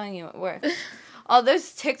 I'm telling you, it works. All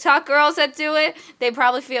those TikTok girls that do it, they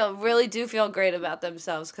probably really do feel great about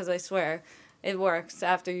themselves, because I swear it works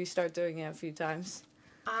after you start doing it a few times.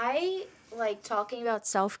 I like talking about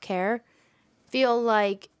self-care. Feel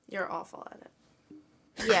like You're awful at it.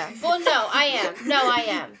 Yeah. Well, no, I am.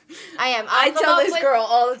 I am. I tell this girl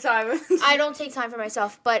all the time. I don't take time for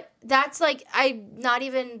myself, but that's like I'm not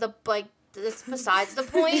even that's besides the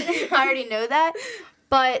point. I already know that,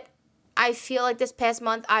 but I feel like this past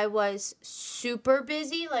month I was super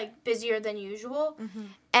busy, like busier than usual,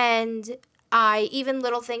 and I even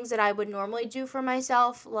little things that I would normally do for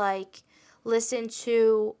myself, like listen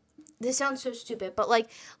to. This sounds so stupid, but like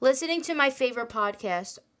listening to my favorite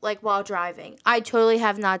podcast, like while driving, I totally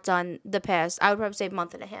have not done the past. I would probably say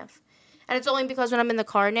month and a half, and it's only because when I'm in the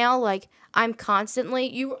car now, like I'm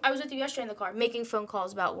constantly. I was with you yesterday in the car making phone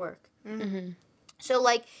calls about work. So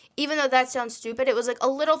like even though that sounds stupid, it was like a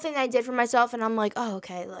little thing I did for myself, and I'm like, oh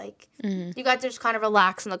okay, like you got to just kind of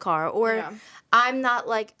relax in the car. Or I'm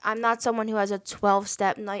not someone who has a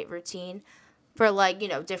 12-step night routine for like,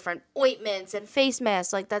 different ointments and face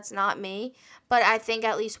masks. Like that's not me. But I think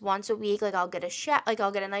at least once a week, like I'll get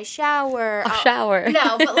a nice shower. Shower.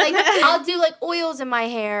 No, but like I'll do like oils in my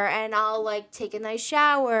hair, and I'll like take a nice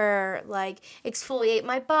shower, like exfoliate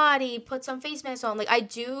my body, put some face masks on. Like I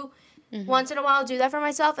do once in a while do that for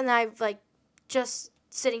myself, and I've like just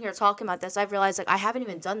sitting here talking about this, I've realized like I haven't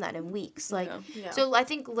even done that in weeks. Like so I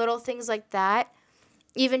think little things like that,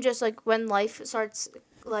 even just like when life starts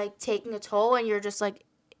like taking a toll and you're just like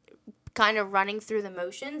kind of running through the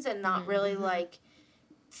motions and not really like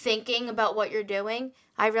thinking about what you're doing,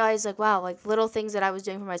 I realized like wow, like little things that I was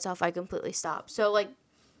doing for myself I completely stopped. So like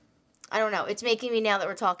I don't know, it's making me, now that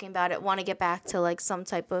we're talking about it, want to get back to like some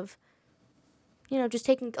type of just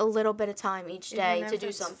taking a little bit of time each day to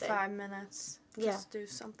do something. 5 minutes. Just do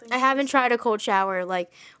something. I haven't tried a cold shower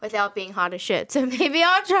like without being hot as shit, so maybe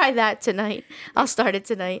I'll try that tonight. I'll start it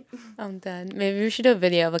tonight. I'm done. Maybe we should do a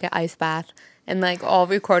video of like an ice bath and like all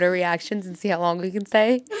record our reactions and see how long we can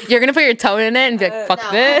stay. You're gonna put your toe in it and be like,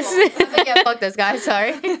 "Fuck this." Yeah, fuck this guy.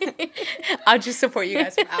 Sorry. I'll just support you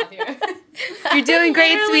guys from out here. You're doing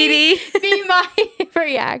great, sweetie. Be my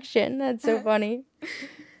reaction. That's so funny.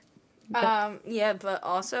 Yeah, but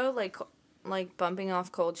also like bumping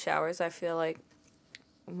off cold showers, I feel like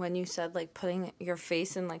when you said like putting your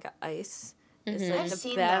face in like ice is like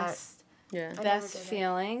the best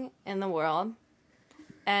feeling in the world.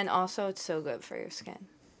 And also it's so good for your skin.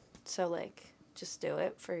 So like just do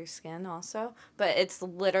it for your skin also. But it's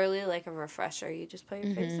literally like a refresher. You just put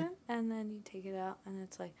your face in and then you take it out and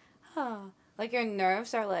it's like, like your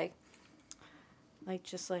nerves are like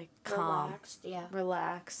just like calm.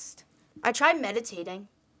 Relaxed. I tried meditating.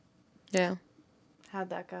 Yeah. How'd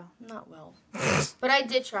that go? Not well. But I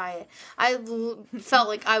did try it. I felt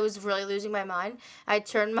like I was really losing my mind. I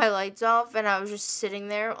turned my lights off and I was just sitting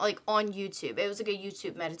there like on YouTube. It was like a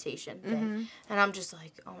YouTube meditation thing. And I'm just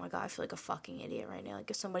like, oh my God, I feel like a fucking idiot right now. Like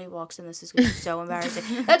if somebody walks in, this is going to be so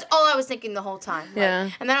embarrassing. That's all I was thinking the whole time. Like, yeah.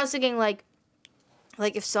 And then I was thinking like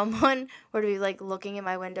if someone were to be like looking in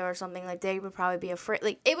my window or something, like they would probably be afraid.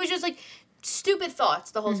 Like it was just like stupid thoughts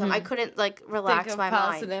the whole time. I couldn't like relax my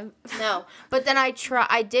mind. No, but then I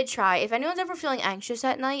did try. If anyone's ever feeling anxious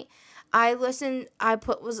at night,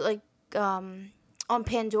 on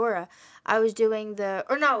Pandora. I was doing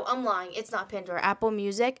I'm lying. It's not Pandora. Apple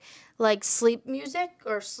Music, like sleep music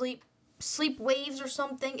or sleep waves or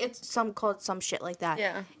something. It's called some shit like that.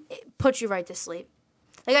 Yeah. It puts you right to sleep.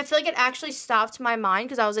 Like I feel like it actually stopped my mind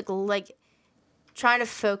because I was like trying to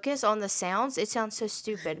focus on the sounds. It sounds so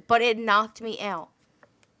stupid, but it knocked me out.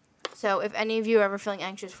 So if any of you are ever feeling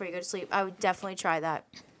anxious before you go to sleep, I would definitely try that.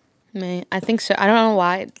 Me, I think so. I don't know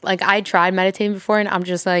why. Like I tried meditating before and I'm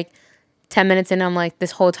just like 10 minutes in, I'm like,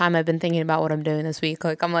 this whole time I've been thinking about what I'm doing this week.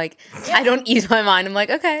 Like I'm like, I don't ease my mind. I'm like,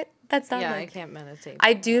 okay, that's done. Yeah, like, I can't meditate.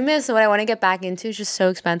 I do miss what I want to get back into. It's just so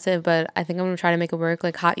expensive, but I think I'm going to try to make it work,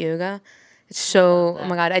 like hot yoga. It's so, oh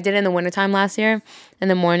my God, I did it in the wintertime last year in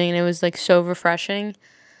the morning, and it was like so refreshing.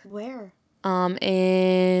 Where?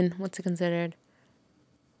 In, what's it considered?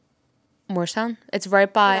 Morristown? It's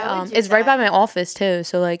right by, right by my office too,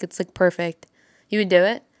 so like it's like perfect. You would do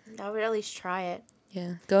it? I would at least try it.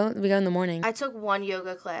 Yeah, we go in the morning. I took one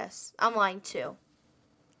yoga class. I'm lying, 2.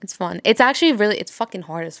 It's fun. It's actually it's fucking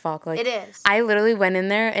hard as fuck. Like, it is. I literally went in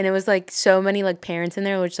there and it was like so many like parents in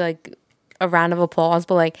there, which like a round of applause.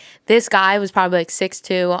 But like this guy was probably like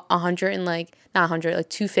 6'2", 100 and like not 100, like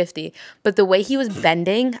 250. But the way he was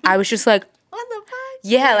bending, I was just like, what the fuck?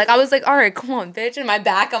 Yeah, like I was like, all right, come on, bitch. In my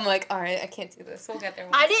back, I'm like, all right, I can't do this. We'll get there.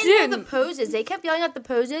 I didn't know the poses. They kept yelling at the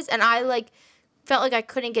poses, and I like felt like I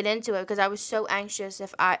couldn't get into it because I was so anxious.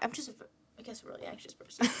 I'm just, I guess, a really anxious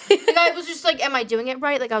person. Like, I was just like, am I doing it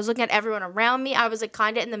right? Like I was looking at everyone around me. I was like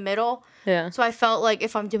kind of in the middle. Yeah. So I felt like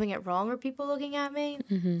if I'm doing it wrong, are people looking at me?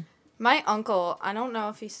 Mm-hmm. My uncle, I don't know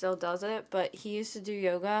if he still does it, but he used to do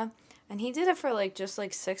yoga, and he did it for, like, just,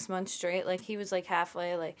 like, 6 months straight. Like, he was, like,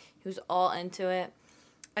 halfway, like, he was all into it.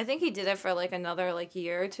 I think he did it for, like, another, like,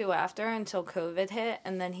 year or two after until COVID hit,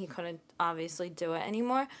 and then he couldn't obviously do it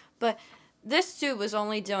anymore. But this dude was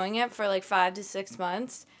only doing it for, like, 5 to 6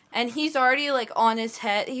 months, and he's already, like, on his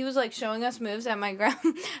head. He was, like, showing us moves at my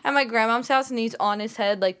at my grandmom's house, and he's on his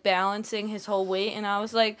head, like, balancing his whole weight, and I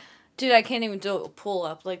was like, dude, I can't even do a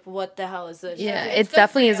pull-up. Like, what the hell is this? Yeah, It's it good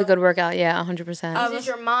definitely for is a you. good workout. Yeah, 100%. It eases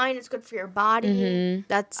your mind. It's good for your body.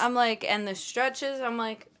 I'm like, and the stretches, I'm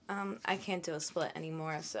like, I can't do a split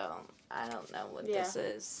anymore, so I don't know what this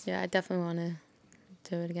is. Yeah, I definitely want to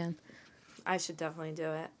do it again. I should definitely do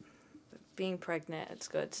it. Being pregnant, it's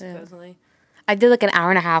good, supposedly. I did like an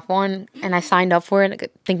hour and a half one, and I signed up for it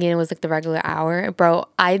like, thinking it was like the regular hour. Bro,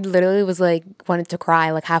 I literally was like, wanted to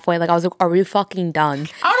cry like halfway. Like, I was like, are we fucking done?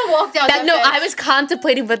 I would have walked out that No, bitch. I was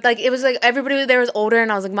contemplating, but like, it was like everybody there was older,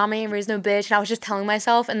 and I was like, Mama ain't raised no bitch. And I was just telling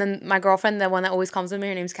myself, and then my girlfriend, the one that always comes with me,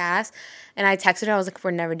 her name's Cass, and I texted her, I was like,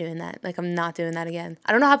 we're never doing that. Like, I'm not doing that again.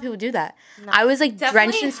 I don't know how people do that. No. I was like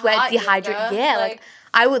drenched in sweat, dehydrated. Yeah, like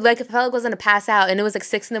I would like, it felt like I was gonna pass out, and it was like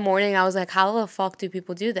 6 a.m. and I was like, how the fuck do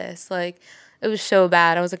people do this? Like, it was so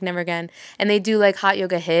bad. I was like, never again. And they do like hot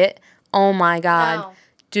yoga hit. Oh my God. No.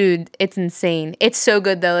 Dude, it's insane. It's so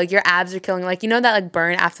good though. Like, your abs are killing. Like, you know that like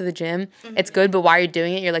burn after the gym? It's good, but while you're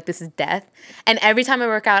doing it, you're like, this is death. And every time I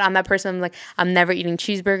work out, I'm that person, I'm like, I'm never eating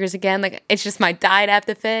cheeseburgers again. Like, it's just my diet I have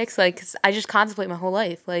to fix. Like, 'cause I just contemplate my whole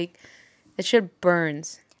life. Like, that shit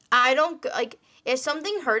burns. I don't, like, if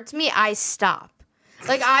something hurts me, I stop.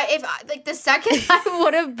 Like, like, the second I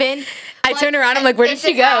would have been... I turn around, I'm like, where did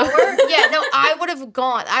she go? Yeah, no, I would have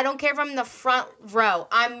gone. I don't care if I'm in the front row.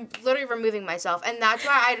 I'm literally removing myself. And that's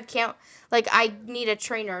why I can't, like, I need a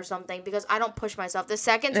trainer or something because I don't push myself. The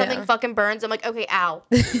second something fucking burns, I'm like, okay, ow.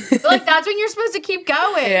 But, like, that's when you're supposed to keep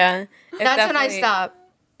going. Yeah. That's when I stop.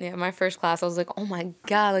 Yeah, my first class, I was like, oh my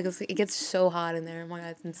God. Like, it gets so hot in there. Oh my God,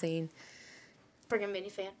 it's insane. Freaking mini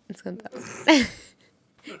fan. It's good though.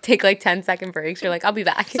 Take like 10-second breaks. You're like, I'll be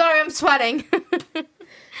back. Sorry, I'm sweating.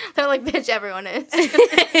 They're like, bitch, everyone is.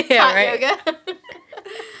 Yeah, Hot right. yoga.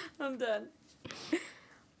 I'm done.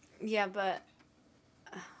 Yeah, but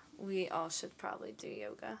we all should probably do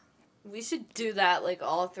yoga. We should do that, like,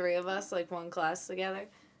 all three of us, like, one class together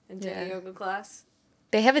and do a yoga class.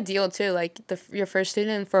 They have a deal too. Like, your first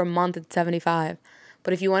student for a month, it's $75.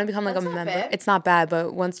 But if you want to become like That's a not member, bad. it's not bad.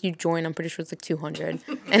 But once you join, I'm pretty sure it's like $200.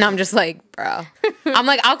 And I'm just like, bro. I'm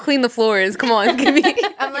like, I'll clean the floors. Come on, give me.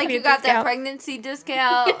 I'm like, give me you a got that discount." pregnancy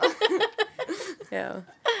discount. Yeah.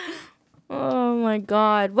 Oh my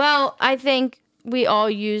God. Well, I think we all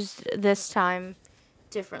used this time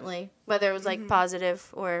differently, whether it was like positive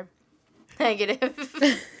or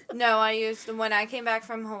negative. No, I used, when I came back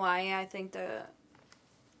from Hawaii, I think the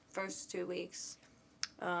first 2 weeks,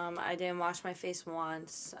 I didn't wash my face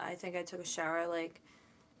once. I think I took a shower like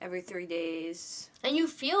every 3 days. And you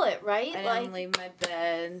feel it, right? I Like, didn't leave my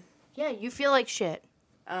bed. yeah, you feel like shit.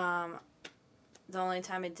 The only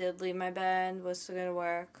time I did leave my bed was to go to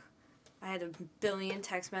work. I had a billion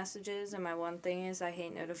text messages, and my one thing is I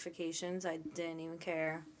hate notifications. I didn't even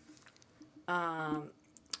care. I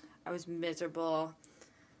was miserable.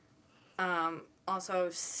 Also, I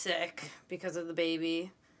was sick because of the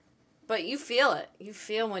baby. But you feel it. You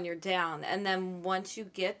feel when you're down. And then once you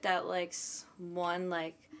get that, like, one,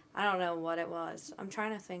 like, I don't know what it was. I'm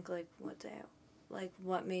trying to think, like, what day, like,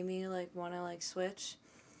 what made me, like, want to, like, switch.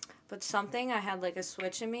 But something, I had, like, a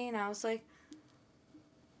switch in me, and I was like,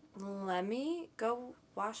 let me go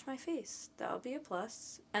wash my face. That'll be a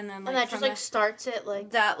plus. And then, like, And that just, like, starts it, like...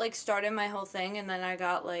 That, like, started my whole thing, and then I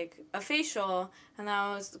got, like, a facial, and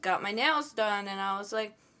I got my nails done, and I was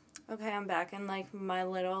like, okay, I'm back in, like, my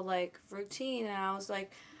little, like, routine, and I was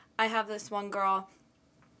like, I have this one girl,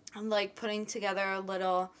 I'm, like, putting together a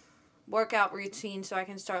little workout routine so I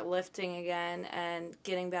can start lifting again and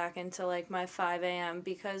getting back into, like, my 5 a.m.,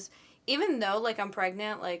 because even though, like, I'm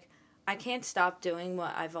pregnant, like, I can't stop doing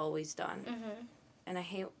what I've always done, and I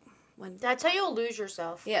hate when... That's how you'll lose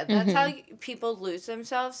yourself. Yeah, that's how people lose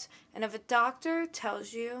themselves, and if a doctor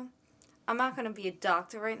tells you... I'm not going to be a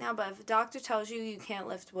doctor right now, but if a doctor tells you you can't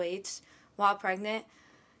lift weights while pregnant,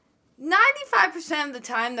 95% of the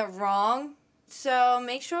time they're wrong. So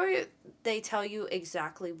make sure they tell you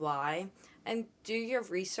exactly why and do your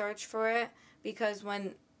research for it. Because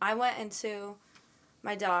when I went into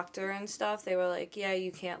my doctor and stuff, they were like, yeah,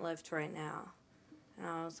 you can't lift right now. And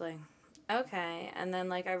I was like, okay. And then,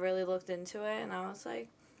 like, I really looked into it and I was like,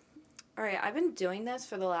 all right, I've been doing this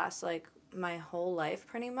for the last, like, my whole life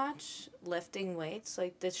pretty much, lifting weights.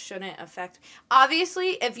 Like, this shouldn't affect.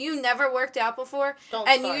 Obviously, if you never worked out before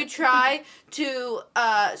you try to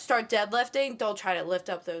start deadlifting, don't try to lift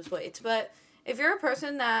up those weights. But if you're a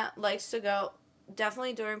person that likes to go,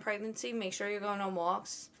 definitely during pregnancy, make sure you're going on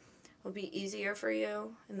walks. It'll be easier for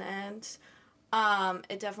you in the end.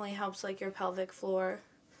 It definitely helps, like, your pelvic floor.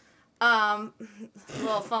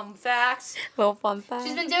 Little fun facts.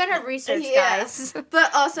 She's been doing her research, guys.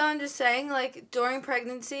 But also, I'm just saying, like, during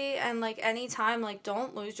pregnancy and, like, any time, like,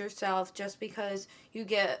 don't lose yourself just because you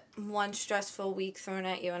get one stressful week thrown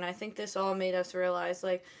at you. And I think this all made us realize,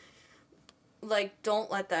 like, don't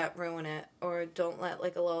let that ruin it. Or don't let,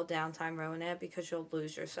 like, a little downtime ruin it because you'll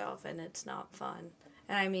lose yourself and it's not fun.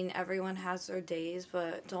 And, I mean, everyone has their days,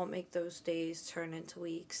 but don't make those days turn into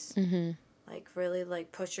weeks. Mm-hmm. Like, really,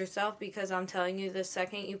 like, push yourself, because I'm telling you, the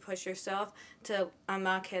second you push yourself to, I'm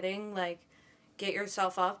not kidding, like, get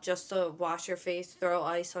yourself up just to wash your face, throw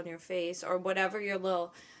ice on your face, or whatever your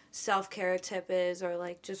little self-care tip is, or,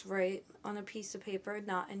 like, just write on a piece of paper,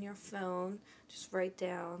 not in your phone, just write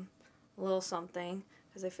down a little something,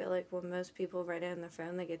 because I feel like when most people write it on their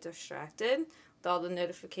phone, they get distracted with all the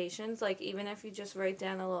notifications. Like, even if you just write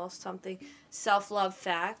down a little something, self-love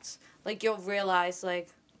facts, like, you'll realize, like,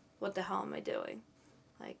 what the hell am I doing?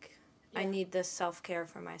 Like, I need this self-care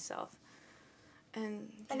for myself.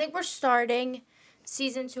 And I think we're starting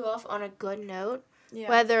season 2 off on a good note. Yeah.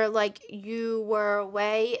 Whether, like, you were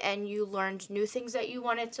away and you learned new things that you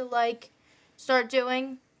wanted to, like, start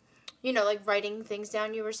doing. You know, like, writing things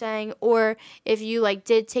down, you were saying. Or if you, like,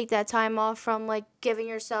 did take that time off from, like, giving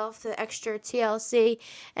yourself the extra TLC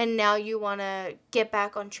and now you want to get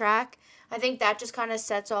back on track. I think that just kind of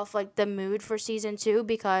sets off, like, the mood for season 2,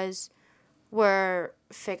 because we're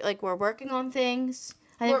working on things.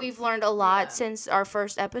 I think we've learned a lot since our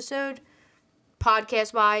first episode,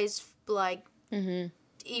 podcast-wise, like,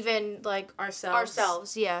 even, like,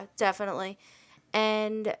 ourselves. Yeah, definitely.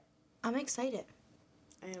 And I'm excited.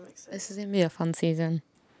 I am excited. This is going to be a fun season.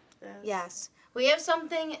 Yes. We have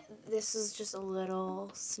something, this is just a little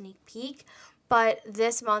sneak peek, but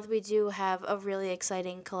this month we do have a really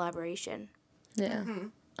exciting collaboration. Yeah.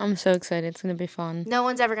 I'm so excited. It's going to be fun. No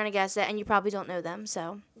one's ever going to guess it, and you probably don't know them,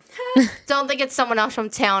 so don't think it's someone else from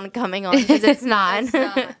town coming on, because it's not. It's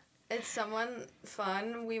not. It's someone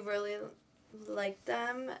fun. We really like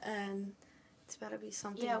them, and it's about to be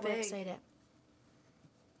something big. We're excited.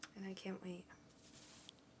 And I can't wait.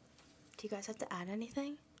 Do you guys have to add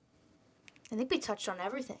anything? I think we touched on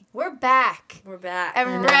everything. We're back. We're back.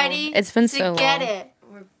 And ready It's been to so get long. it.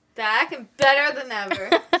 We're back and better than ever.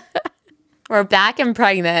 We're back and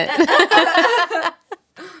pregnant.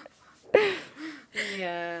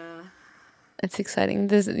 Yeah. It's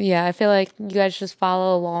exciting. I feel like you guys just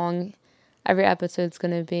follow along. Every episode's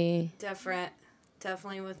going to be Different.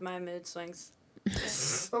 Definitely with my mood swings.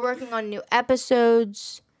 We're working on new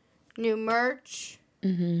episodes, new merch,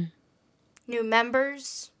 new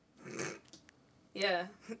members. Yeah.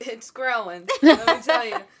 It's growing. Let me tell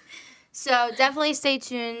you. So definitely stay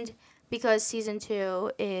tuned, because season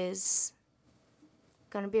 2 is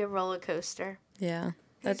going to be a roller coaster. Yeah.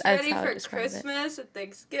 It's That's ready how I for describe it. Christmas and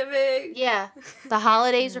Thanksgiving. Yeah. The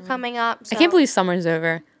holidays are coming up. So. I can't believe summer's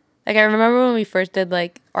over. Like, I remember when we first did,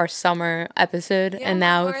 like, our summer episode, and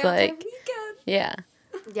now it's like, yeah.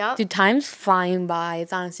 Yep. Dude, time's flying by.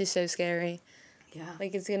 It's honestly so scary. Yeah.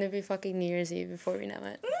 Like, it's going to be fucking New Year's Eve before we know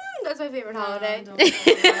it. That's my favorite holiday.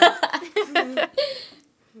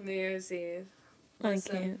 New Year's Eve. I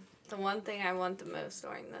Listen, can't. the one thing I want the most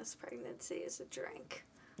during this pregnancy is a drink.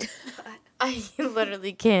 But I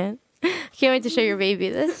literally can't. I can't wait to show your baby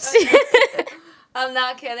this. I'm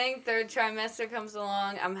not kidding. 3rd trimester comes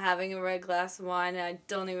along. I'm having a red glass of wine, and I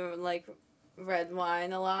don't even like red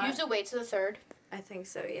wine a lot. You have to wait till the 3rd. I think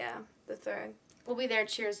so, yeah. The 3rd. We'll be there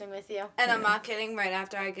cheersing with you. And I'm not kidding. Right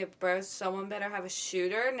after I give birth, someone better have a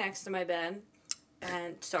shooter next to my bed.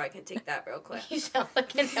 And so I can take that real quick. You sound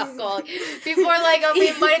like an alcoholic. People are like, oh,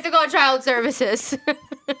 we might have to go on child services.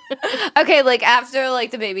 Okay, like after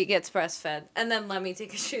like the baby gets breastfed, and then let me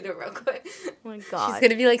take a shooter real quick. Oh my God. She's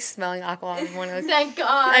going to be, like, smelling alcohol in the morning. Like, Thank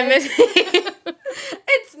God. I miss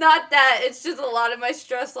It's not that. It's just a lot of my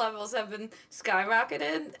stress levels have been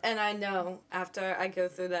skyrocketed, and I know after I go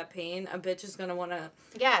through that pain, a bitch is gonna wanna.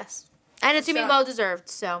 Yes. And it's going to be well deserved,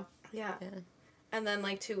 so. Yeah. And then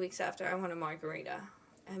like 2 weeks after, I want a margarita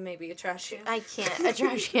and maybe a trash can. I can't. A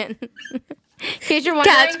trash can. In case you're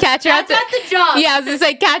wondering, catch her at that's at the job. Yeah, I was just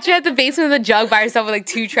like, catch her at the basement of the jug by herself with, like,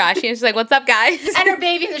 2 trash cans. She's like, what's up, guys? And her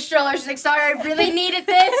baby in the stroller. She's like, sorry, I really needed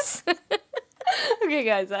this. Okay,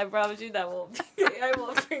 guys, I promise you that won't be. I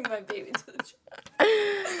won't bring my baby to the job.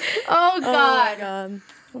 Oh Oh my God. god.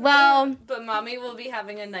 Well, But mommy will be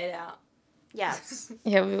having a night out. yes,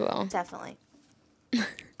 Yeah, we will. definitely.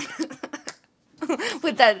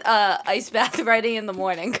 With that ice bath ready in the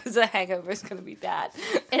morning because the hangover is going to be bad.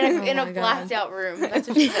 In a, Oh in a my blacked God. out room. That's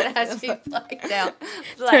what she said. It has to be blacked out.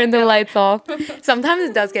 Turn the lights off. Sometimes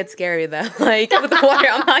it does get scary though. Like with the water,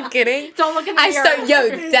 I'm not kidding. Don't look in the I mirror. start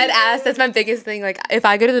dead ass. That's my biggest thing. Like if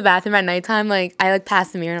I go to the bathroom at nighttime, like I like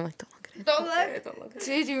pass the mirror and I'm like, don't look at it. Don't look. Don't look at it.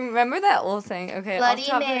 Dude, do you remember that old thing? Okay, Bloody off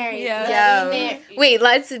topic- Mary. Yeah. Bloody Yo. Mary. Wait,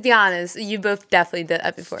 let's be honest. You both definitely did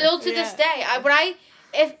that before. Still to this Yeah.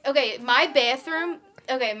 day, my bathroom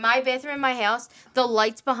in my house, the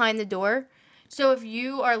light's behind the door. So if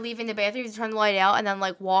you are leaving the bathroom, you turn the light out and then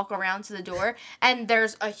like walk around to the door, and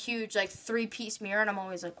there's a huge like 3-piece mirror, and I'm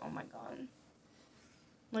always like, oh my God.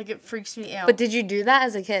 Like it freaks me out. But did you do that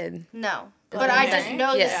as a kid? No. But Bloody I just Mary?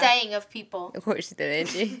 know the Yeah. saying of people. Of course you did,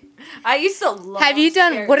 Angie. I used to love Have you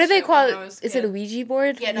done? scary What do they shit call when I it? was Is it a kid. Ouija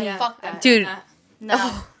board? Yeah, no, Yeah. fuck that. Dude. No.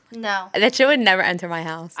 Oh. No. That shit would never enter my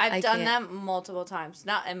house. I've I done can't. that multiple times.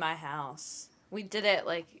 Not in my house. We did it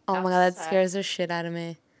like Oh my god, that outside. scares the shit out of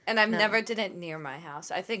me. And I've No. never did it near my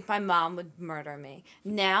house. I think my mom would murder me.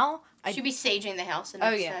 Now I Should be saging the house. The Oh,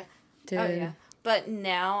 next yeah. day. Dude. Oh yeah. But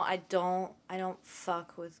now I don't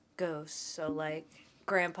fuck with ghosts. So like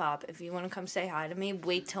grandpa, if you want to come say hi to me,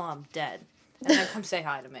 wait till I'm dead. And then come say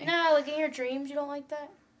hi to me. No, like in your dreams, you don't like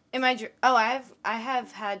that? In my dream, I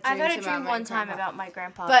have had dreams I've had a about dream my one time grandpa. about my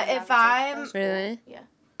grandpa. But and if that was cool. Really?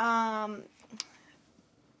 Yeah.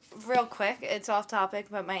 Real quick, it's off topic,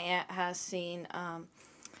 but my aunt has seen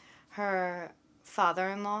her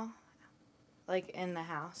father-in-law like in the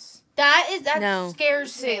house. That No.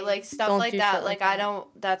 scares See, me. like stuff Don't like do that. shit Like like I that.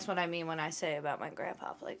 don't. That's what I mean when I say about my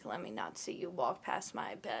grandpa. Like, let me not see you walk past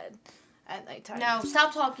my bed at nighttime. No,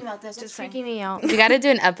 stop talking about this. It's Just saying. freaking me out. We gotta do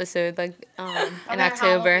an episode like in About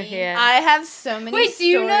October. Halloween. Yeah. I have so many Wait, do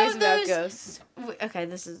you know stories about those- ghosts. Okay,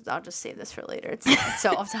 I'll just save this for later. It's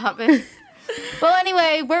so off topic. Well,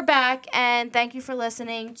 anyway, we're back, and thank you for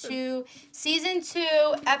listening to season 2,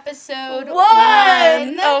 episode 1.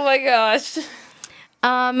 Oh my gosh.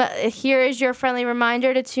 Here is your friendly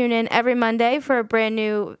reminder to tune in every Monday for a brand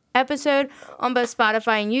new episode on both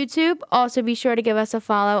Spotify and YouTube. Also, be sure to give us a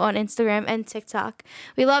follow on Instagram and TikTok.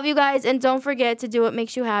 We love you guys, and don't forget to do what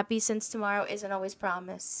makes you happy, since tomorrow isn't always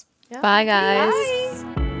promised. Bye guys. Bye.